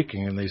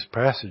speaking in these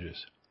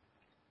passages.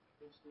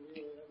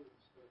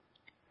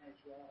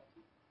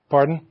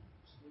 Pardon?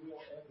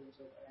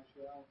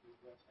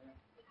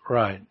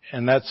 Right.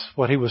 And that's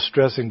what He was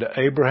stressing to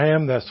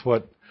Abraham. That's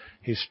what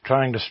He's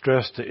trying to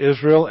stress to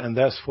Israel. And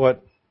that's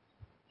what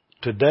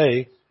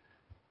today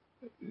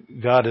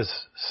God is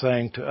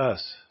saying to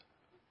us.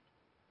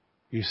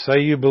 You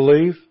say you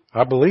believe.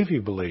 I believe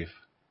you believe.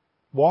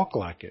 Walk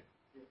like it.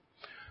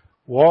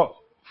 Walk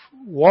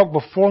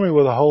before me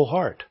with a whole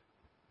heart.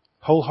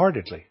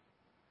 Wholeheartedly.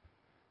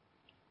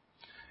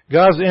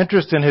 God's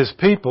interest in His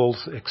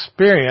people's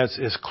experience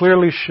is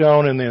clearly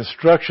shown in the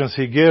instructions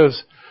He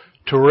gives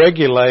to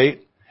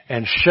regulate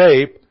and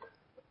shape.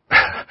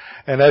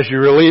 And as you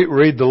really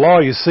read the law,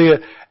 you see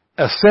it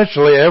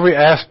essentially every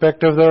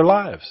aspect of their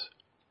lives.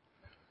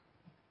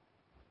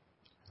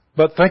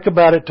 But think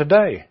about it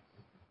today.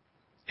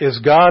 Is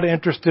God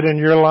interested in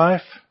your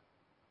life?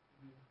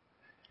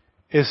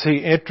 Is He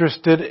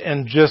interested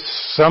in just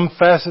some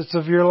facets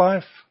of your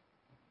life?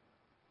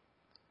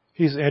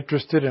 He's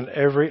interested in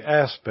every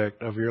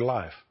aspect of your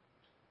life.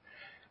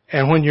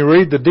 And when you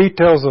read the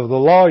details of the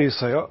law, you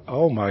say,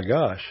 oh my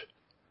gosh.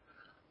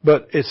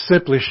 But it's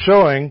simply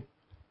showing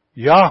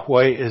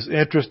Yahweh is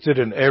interested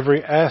in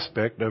every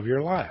aspect of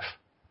your life.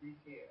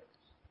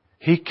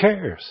 He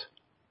cares.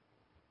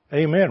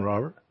 Amen,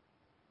 Robert.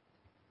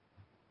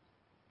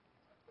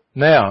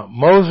 Now,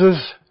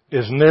 Moses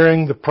is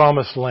nearing the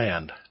promised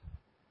land.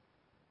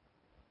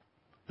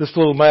 This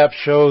little map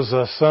shows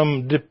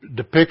some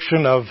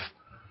depiction of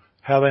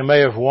how they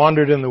may have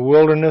wandered in the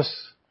wilderness,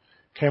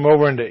 came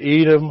over into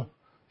Edom,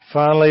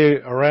 finally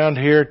around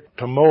here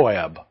to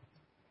Moab.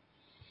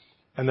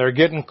 And they're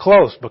getting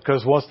close,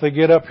 because once they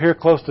get up here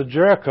close to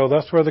Jericho,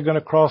 that's where they're going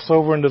to cross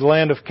over into the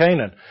land of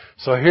Canaan.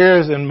 So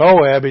here's in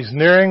Moab, he's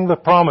nearing the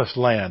promised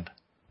land.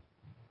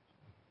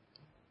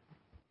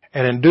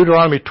 And in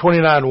Deuteronomy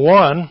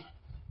 29:1,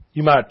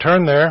 you might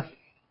turn there,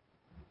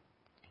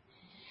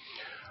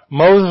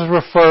 Moses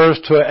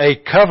refers to a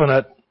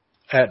covenant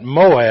at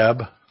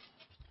Moab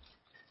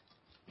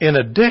in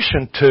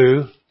addition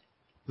to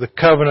the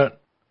covenant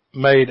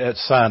made at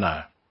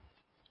Sinai.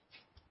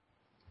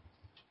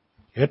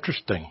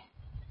 Interesting.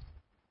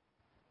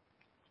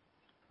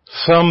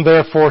 Some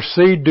therefore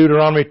see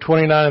Deuteronomy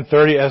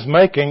 29:30 as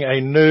making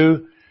a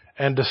new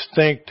and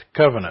distinct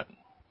covenant.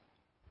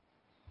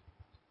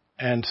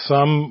 And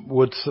some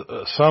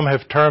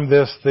have termed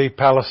this the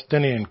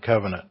Palestinian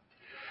covenant.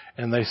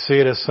 And they see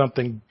it as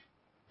something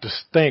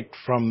distinct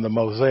from the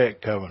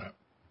Mosaic covenant.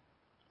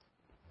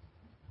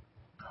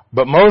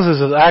 But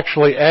Moses is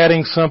actually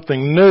adding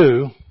something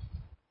new,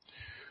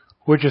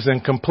 which is in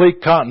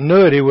complete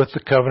continuity with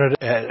the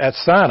covenant at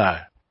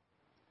Sinai.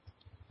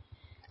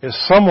 It's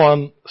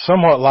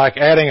somewhat like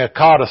adding a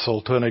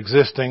codicil to an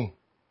existing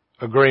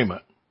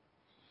agreement.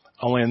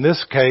 Only in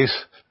this case,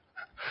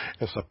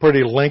 it's a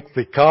pretty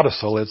lengthy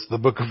codicil. It's the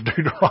book of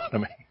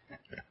Deuteronomy.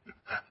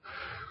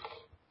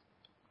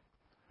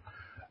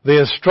 The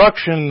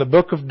instruction in the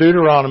book of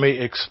Deuteronomy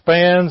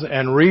expands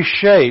and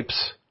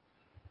reshapes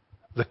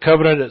the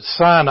covenant at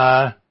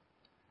Sinai,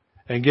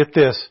 and get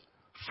this,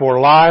 for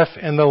life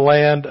in the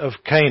land of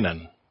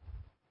Canaan,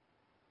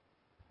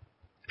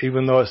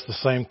 even though it's the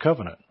same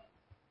covenant.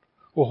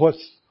 Well,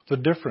 what's the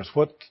difference?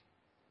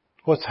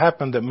 What's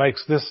happened that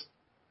makes this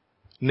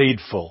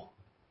needful?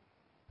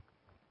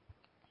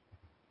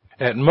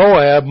 At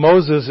Moab,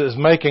 Moses is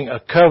making a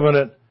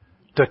covenant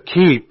to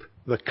keep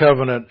the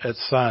covenant at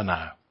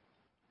Sinai.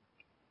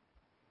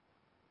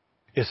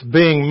 It's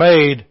being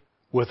made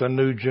with a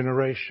new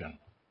generation.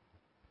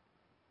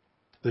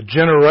 The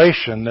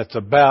generation that's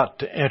about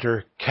to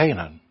enter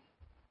Canaan.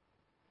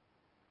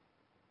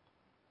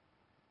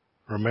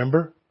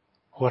 Remember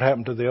what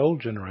happened to the old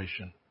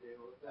generation?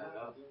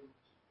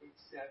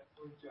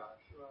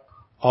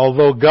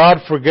 Although God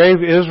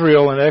forgave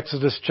Israel in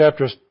Exodus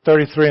chapters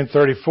 33 and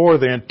 34,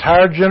 the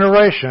entire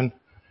generation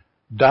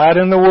died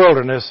in the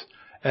wilderness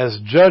as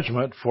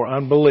judgment for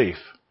unbelief.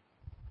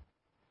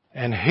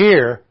 And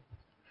here,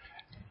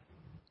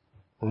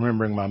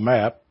 remembering my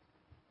map,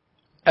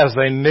 as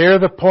they near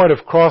the point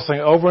of crossing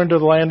over into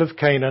the land of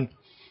Canaan,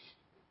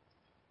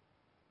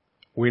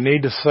 we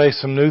need to say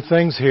some new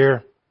things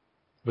here,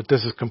 but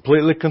this is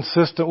completely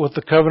consistent with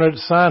the covenant at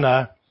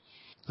Sinai.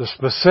 The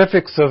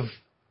specifics of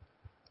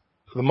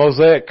the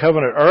Mosaic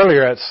covenant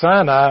earlier at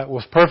Sinai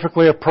was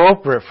perfectly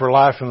appropriate for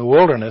life in the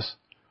wilderness,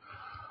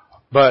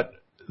 but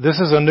this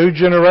is a new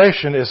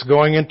generation. It's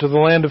going into the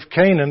land of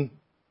Canaan,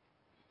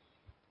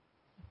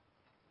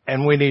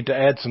 and we need to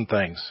add some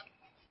things.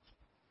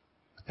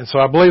 And so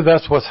I believe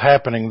that's what's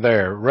happening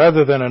there.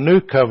 Rather than a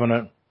new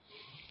covenant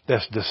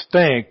that's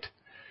distinct,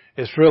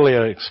 it's really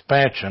an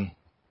expansion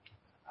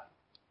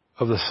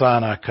of the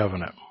Sinai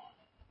covenant.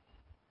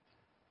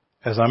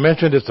 As I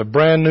mentioned, it's a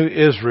brand new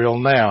Israel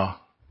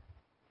now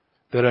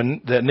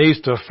that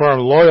needs to affirm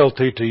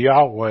loyalty to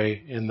Yahweh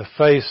in the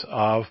face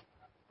of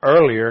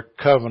earlier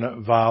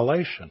covenant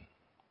violation.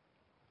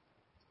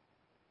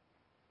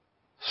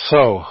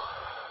 So,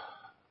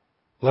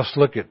 let's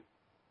look at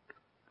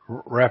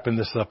wrapping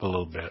this up a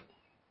little bit.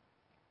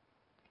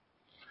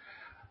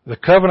 The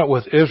covenant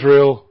with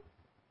Israel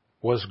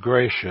was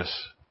gracious,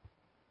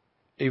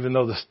 even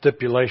though the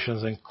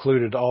stipulations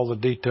included all the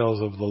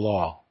details of the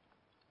law.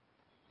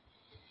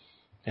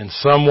 In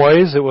some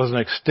ways, it was an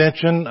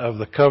extension of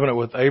the covenant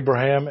with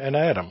Abraham and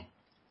Adam.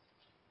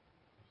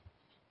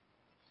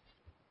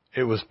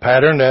 It was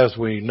patterned, as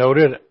we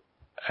noted,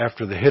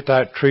 after the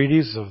Hittite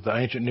treaties of the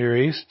ancient Near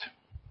East.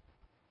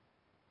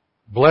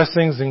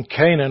 Blessings in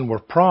Canaan were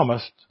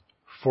promised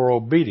for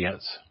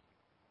obedience,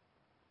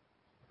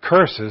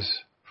 curses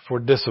for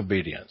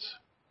disobedience.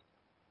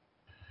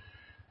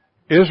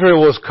 Israel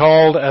was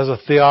called as a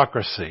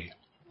theocracy.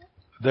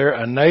 They're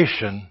a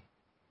nation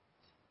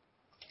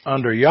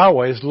under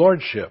Yahweh's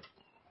lordship.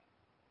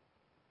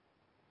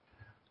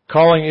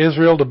 Calling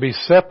Israel to be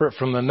separate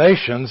from the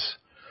nations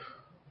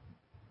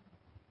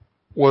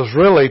was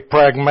really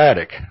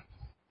pragmatic,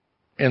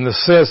 in the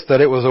sense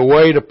that it was a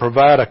way to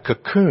provide a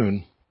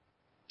cocoon,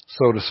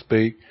 so to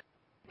speak,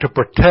 to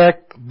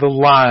protect the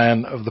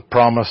line of the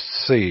promised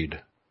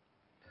seed.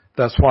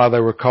 That's why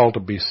they were called to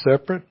be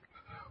separate,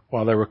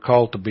 why they were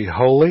called to be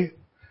holy,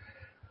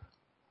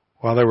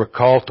 why they were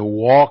called to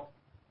walk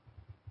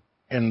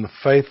in the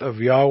faith of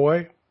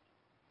Yahweh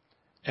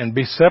and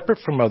be separate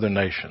from other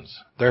nations.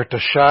 They're to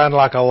shine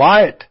like a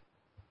light,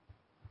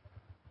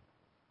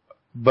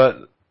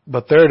 but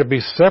they're to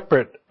be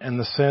separate in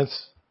the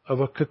sense of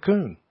a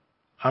cocoon.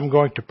 I'm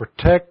going to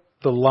protect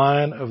the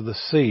line of the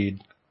seed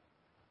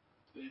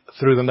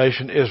through the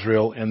nation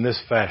Israel in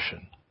this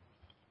fashion.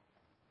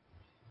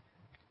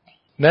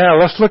 Now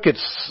let's look at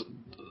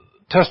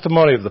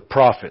testimony of the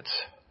prophets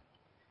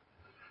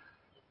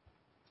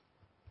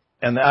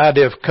and the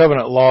idea of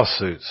covenant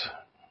lawsuits.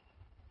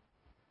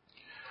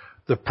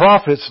 The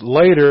prophets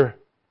later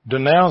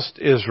denounced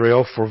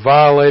Israel for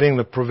violating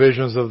the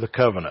provisions of the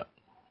covenant.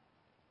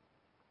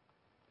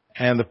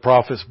 And the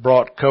prophets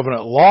brought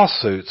covenant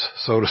lawsuits,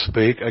 so to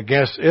speak,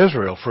 against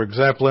Israel. For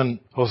example, in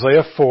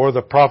Hosea 4,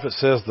 the prophet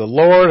says, "The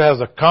Lord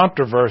has a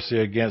controversy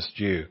against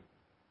you."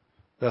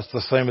 That's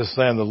the same as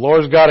saying, the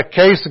Lord's got a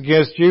case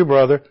against you,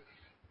 brother.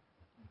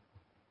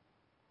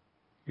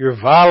 You're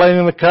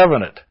violating the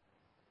covenant.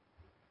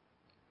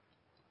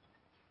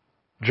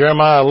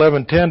 Jeremiah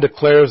 11:10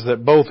 declares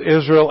that both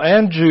Israel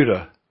and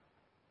Judah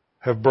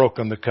have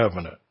broken the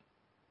covenant.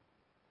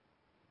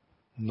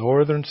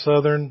 Northern,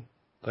 southern,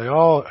 they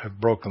all have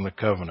broken the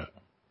covenant.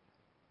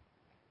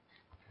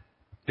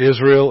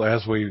 Israel,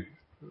 as we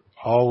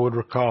all would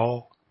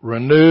recall,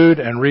 renewed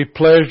and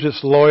repledged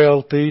its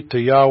loyalty to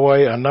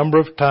Yahweh a number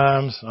of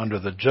times under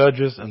the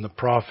judges and the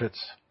prophets.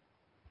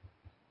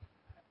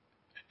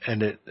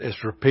 And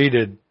it's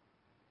repeated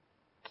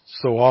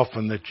so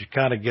often that you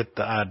kind of get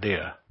the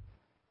idea.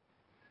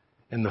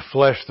 In the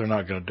flesh, they're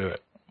not going to do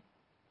it.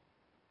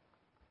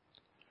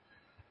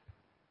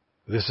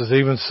 This is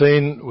even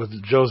seen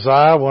with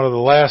Josiah, one of the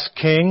last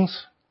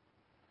kings.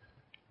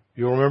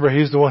 You'll remember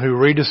he's the one who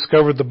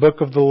rediscovered the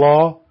book of the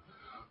law,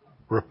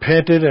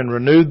 repented and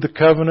renewed the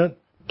covenant,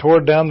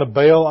 tore down the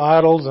Baal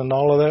idols and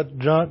all of that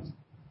junk.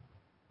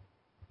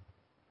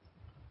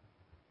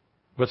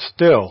 But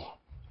still,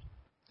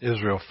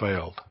 Israel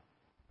failed.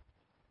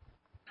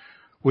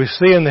 We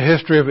see in the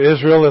history of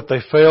Israel that they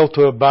failed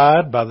to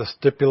abide by the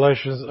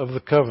stipulations of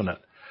the covenant.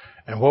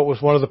 And what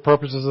was one of the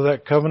purposes of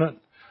that covenant?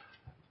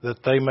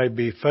 That they may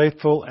be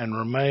faithful and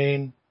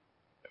remain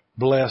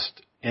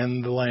blessed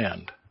in the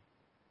land,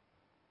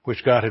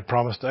 which God had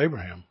promised to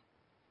Abraham.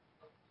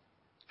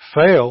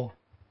 Fail,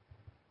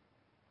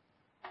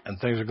 and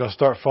things are going to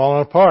start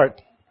falling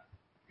apart.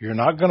 You're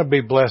not going to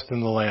be blessed in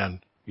the land.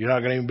 You're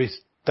not going to even be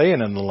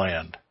staying in the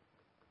land.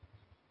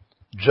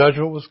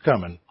 Judgment was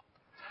coming.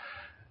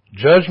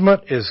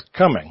 Judgment is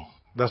coming.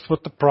 That's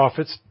what the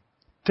prophets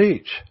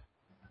teach.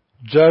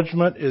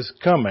 Judgment is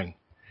coming.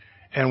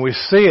 And we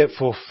see it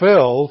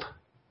fulfilled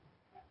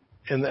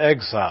in the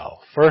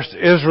exile. First,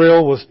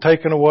 Israel was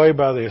taken away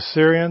by the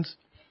Assyrians.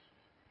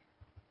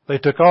 They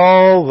took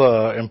all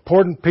the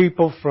important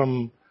people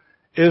from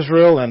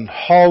Israel and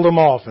hauled them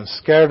off and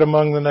scattered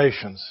among the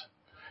nations.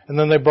 And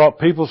then they brought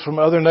peoples from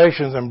other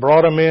nations and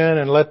brought them in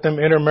and let them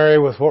intermarry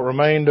with what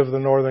remained of the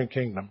northern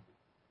kingdom.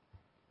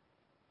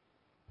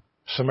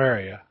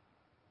 Samaria.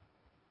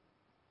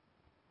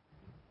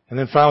 And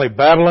then finally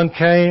Babylon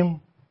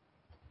came.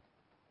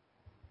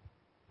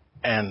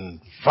 And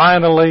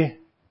finally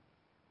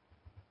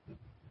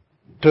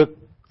took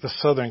the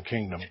southern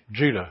kingdom,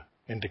 Judah,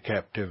 into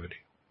captivity.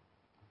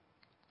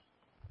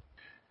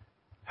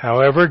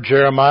 However,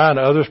 Jeremiah and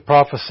others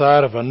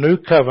prophesied of a new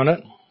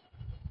covenant,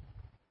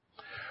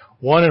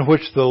 one in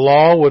which the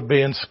law would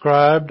be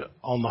inscribed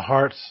on the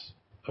hearts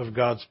of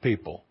God's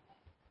people.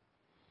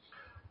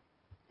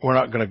 We're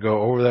not going to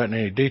go over that in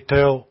any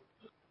detail.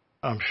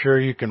 I'm sure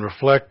you can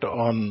reflect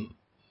on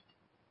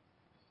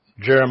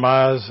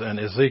Jeremiah's and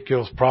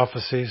Ezekiel's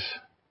prophecies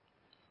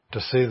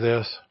to see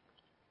this.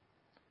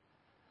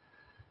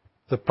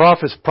 The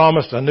prophets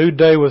promised a new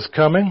day was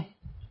coming.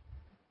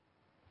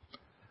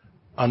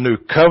 A new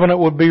covenant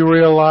would be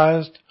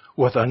realized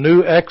with a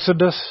new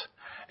Exodus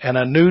and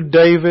a new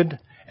David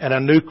and a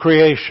new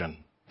creation.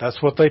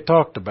 That's what they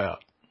talked about.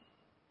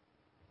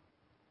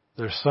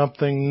 There's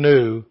something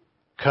new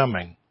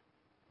coming.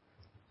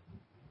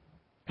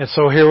 And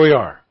so here we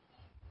are.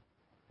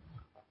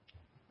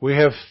 We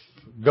have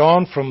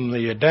gone from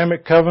the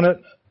Adamic covenant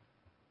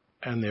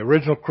and the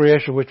original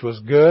creation, which was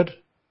good,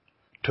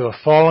 to a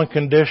fallen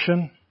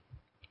condition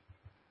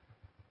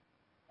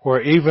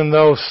where even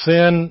though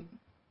sin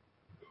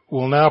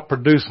will now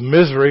produce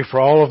misery for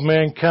all of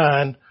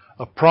mankind,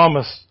 a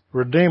promised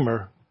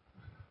Redeemer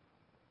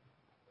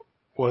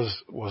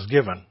was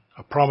given,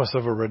 a promise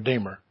of a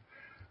Redeemer.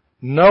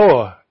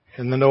 Noah,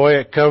 in the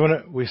Noahic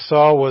covenant, we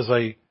saw was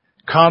a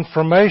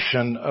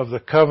confirmation of the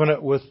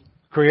covenant with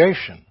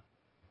creation.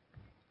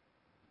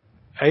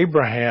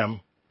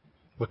 Abraham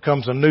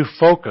becomes a new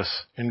focus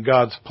in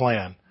God's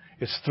plan.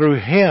 It's through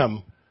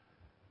him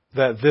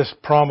that this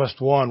promised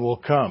one will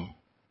come.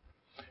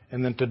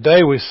 And then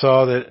today we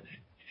saw that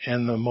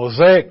in the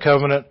Mosaic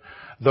covenant,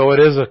 though it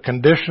is a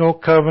conditional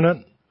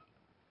covenant,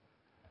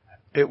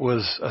 it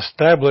was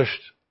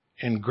established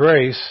in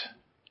grace,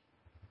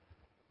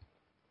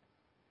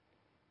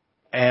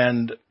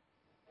 and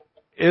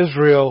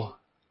Israel,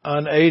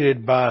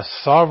 unaided by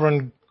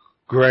sovereign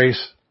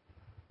grace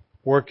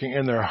working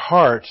in their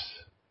hearts,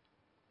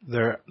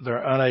 they're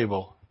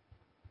unable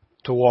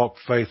to walk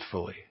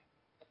faithfully.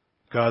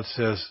 God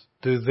says,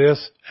 do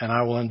this and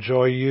I will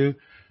enjoy you.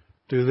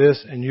 Do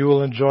this and you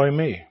will enjoy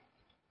me.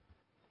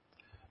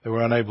 They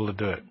were unable to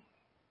do it.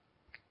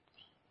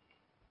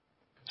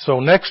 So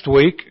next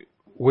week,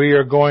 we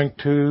are going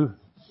to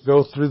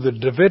go through the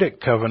Davidic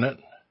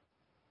covenant.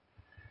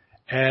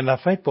 And I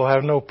think we'll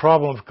have no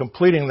problem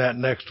completing that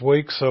next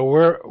week. So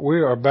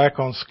we are back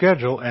on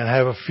schedule and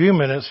have a few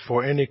minutes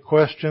for any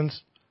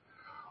questions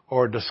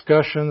or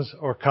discussions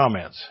or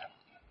comments.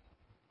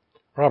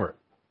 Robert.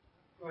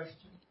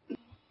 Question.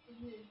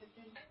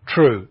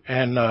 True.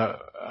 And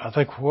I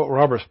think what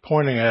Robert's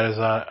pointing at is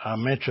I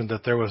mentioned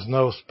that there was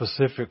no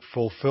specific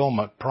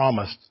fulfillment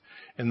promised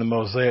in the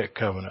Mosaic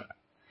covenant.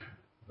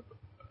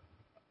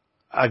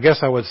 I guess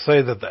I would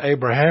say that the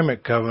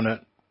Abrahamic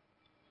covenant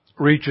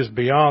reaches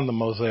beyond the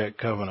Mosaic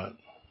covenant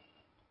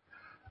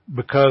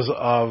because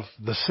of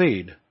the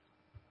seed.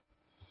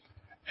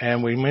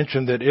 And we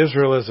mentioned that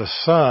Israel is a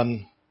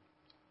son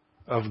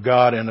of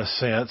God in a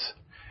sense,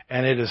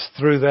 and it is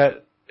through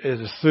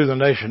the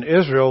nation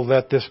Israel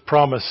that this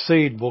promised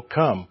seed will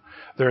come.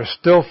 There is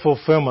still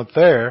fulfillment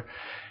there,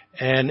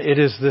 and it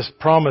is this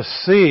promised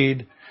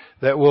seed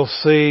that we'll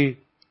see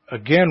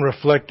again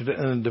reflected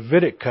in the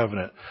Davidic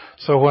covenant.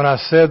 So when I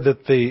said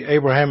that the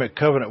Abrahamic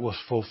covenant was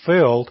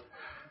fulfilled,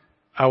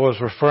 I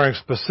was referring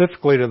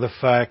specifically to the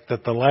fact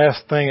that the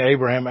last thing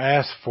Abraham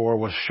asked for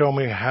was, show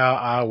me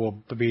how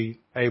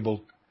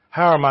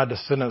are my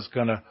descendants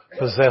going to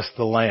possess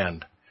the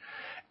land?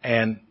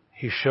 And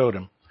he showed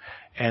him.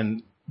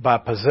 And by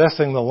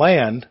possessing the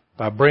land,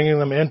 by bringing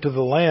them into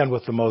the land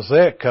with the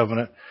Mosaic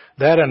covenant,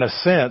 that in a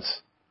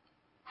sense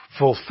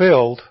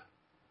fulfilled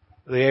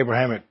the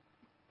Abrahamic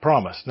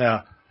promise.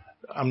 Now,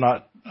 I'm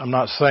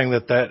not saying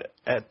that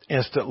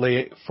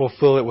instantly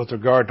fulfilled it with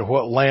regard to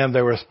what land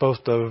they were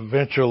supposed to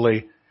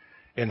eventually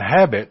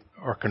inhabit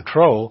or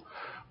control,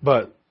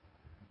 but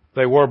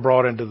they were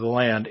brought into the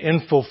land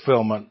in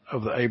fulfillment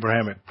of the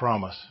Abrahamic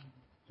promise.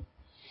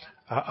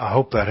 I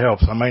hope that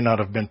helps. I may not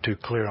have been too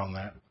clear on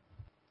that.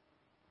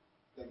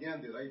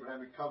 Again, the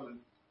Abrahamic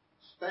covenant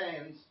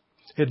stands.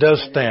 It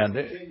does stand.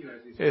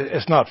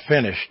 It's not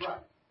finished. Right.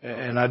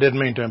 And I didn't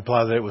mean to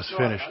imply that it was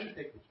finished.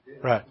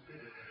 Right.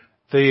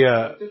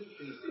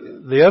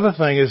 The other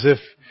thing is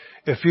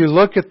if you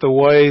look at the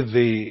way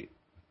the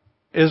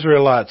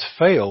Israelites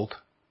failed,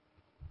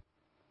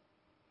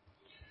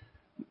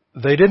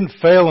 they didn't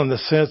fail in the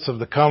sense of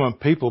the common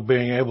people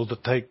being able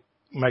to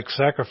make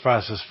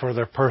sacrifices for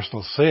their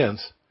personal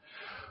sins.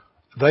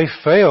 They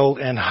failed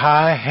in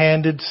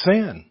high-handed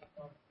sin.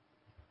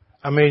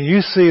 I mean, you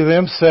see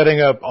them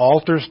setting up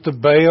altars to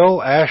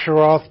Baal,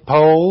 Asheroth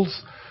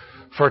poles,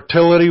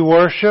 fertility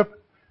worship.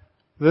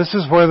 This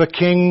is where the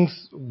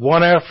kings,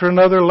 one after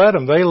another, led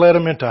them. They led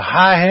them into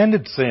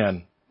high-handed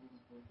sin.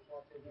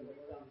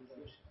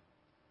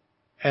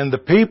 And the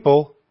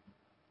people,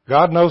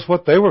 God knows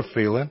what they were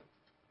feeling.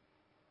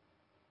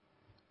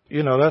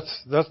 You know,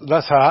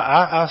 that's how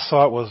I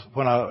saw it was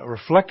when I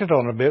reflected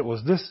on it a bit,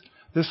 was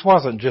this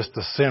wasn't just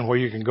a sin where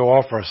you can go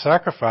offer a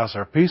sacrifice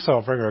or a peace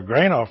offering or a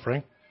grain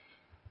offering.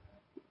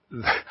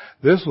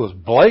 This was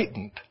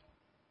blatant,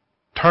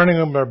 turning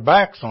them their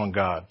backs on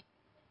God.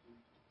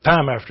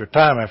 Time after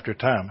time after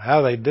time.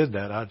 How they did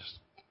that,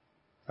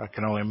 I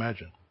can only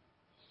imagine.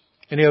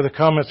 Any other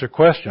comments or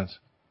questions?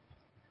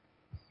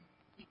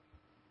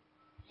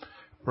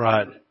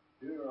 Right.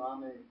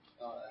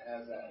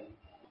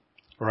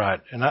 Right.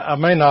 And I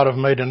may not have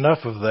made enough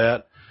of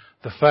that.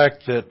 The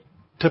fact that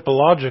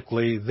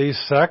typologically these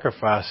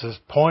sacrifices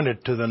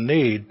pointed to the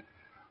need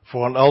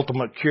for an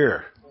ultimate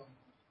cure.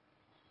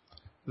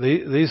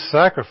 These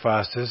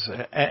sacrifices,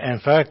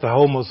 in fact, the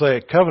whole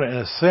Mosaic covenant in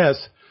a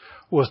sense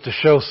was to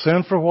show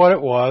sin for what it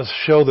was,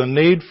 show the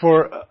need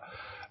for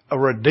a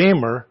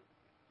redeemer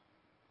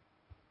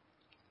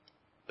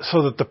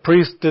so that the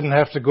priest didn't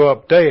have to go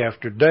up day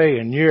after day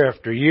and year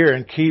after year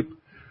and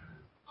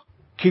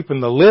keeping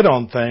the lid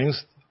on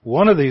things.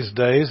 One of these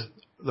days,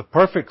 the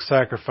perfect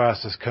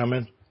sacrifice is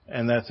coming,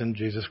 and that's in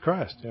Jesus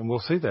Christ. And we'll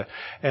see that.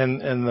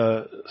 And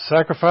the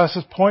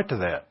sacrifices point to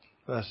that.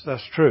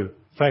 That's true.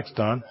 Thanks,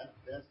 Don.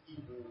 That's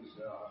Hebrews,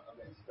 I've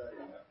been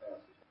studying that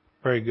passage.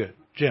 Very good.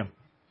 Jim.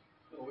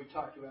 Well, we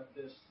talked about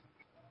this.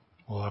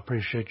 Well, I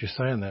appreciate you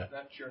saying that.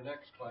 That's your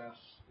next class,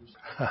 is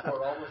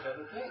for all those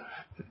other things.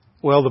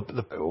 Well,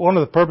 one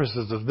of the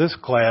purposes of this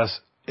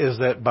class is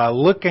that by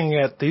looking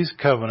at these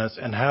covenants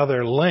and how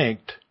they're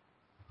linked,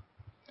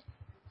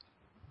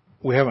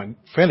 we haven't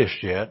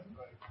finished yet,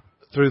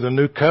 through the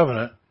new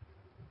covenant,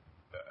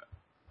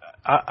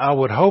 I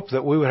would hope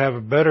that we would have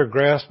a better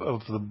grasp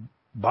of the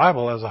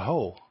Bible as a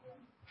whole.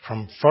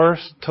 From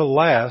first to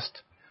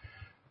last,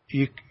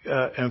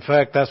 in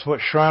fact, that's what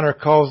Schreiner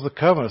calls the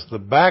covenants, the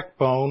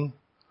backbone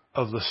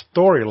of the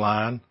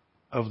storyline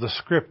of the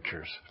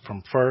Scriptures,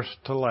 from first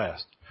to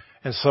last.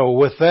 And so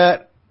with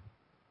that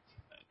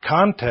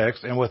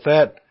context and with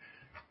that,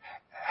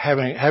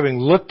 having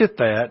looked at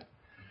that,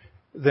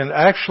 then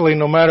actually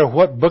no matter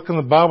what book in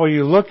the Bible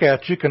you look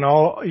at, you can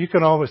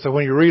always say,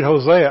 when you read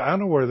Hosea, I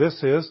know where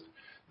this is.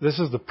 This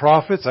is the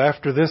prophets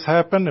after this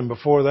happened and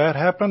before that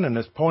happened, and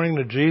it's pointing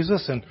to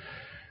Jesus, and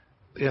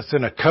it's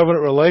in a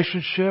covenant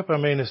relationship. I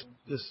mean,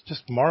 it's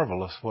just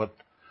marvelous what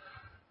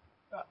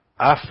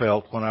I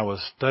felt when I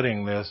was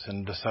studying this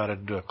and decided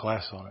to do a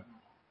class on it.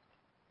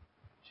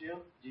 Jim,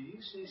 do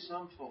you see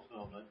some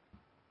fulfillment?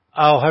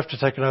 I'll have to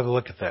take another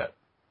look at that,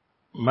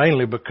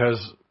 mainly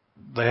because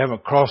they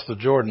haven't crossed the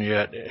Jordan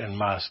yet in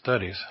my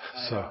studies.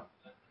 So,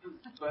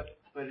 but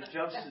it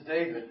jumps to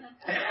David.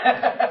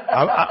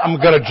 I'm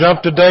going to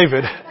jump to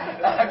David.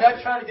 I'm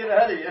not trying to get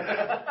ahead of you.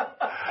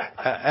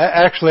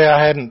 Actually,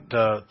 I hadn't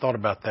thought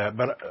about that,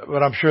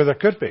 but I'm sure there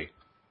could be,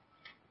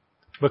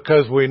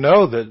 because we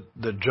know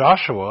that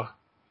Joshua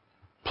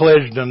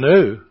pledged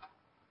anew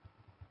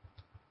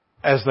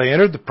as they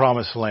entered the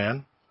Promised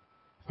Land,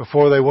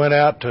 before they went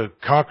out to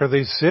conquer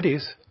these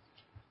cities,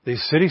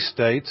 these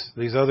city-states,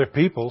 these other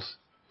peoples.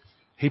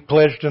 He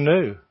pledged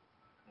anew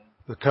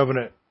the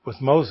covenant with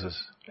Moses,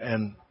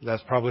 and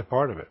that's probably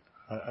part of it.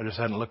 I just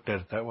hadn't looked at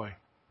it that way.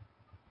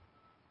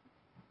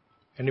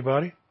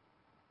 Anybody?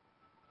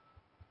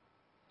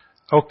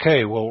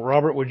 Okay, well,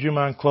 Robert, would you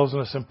mind closing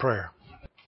us in prayer?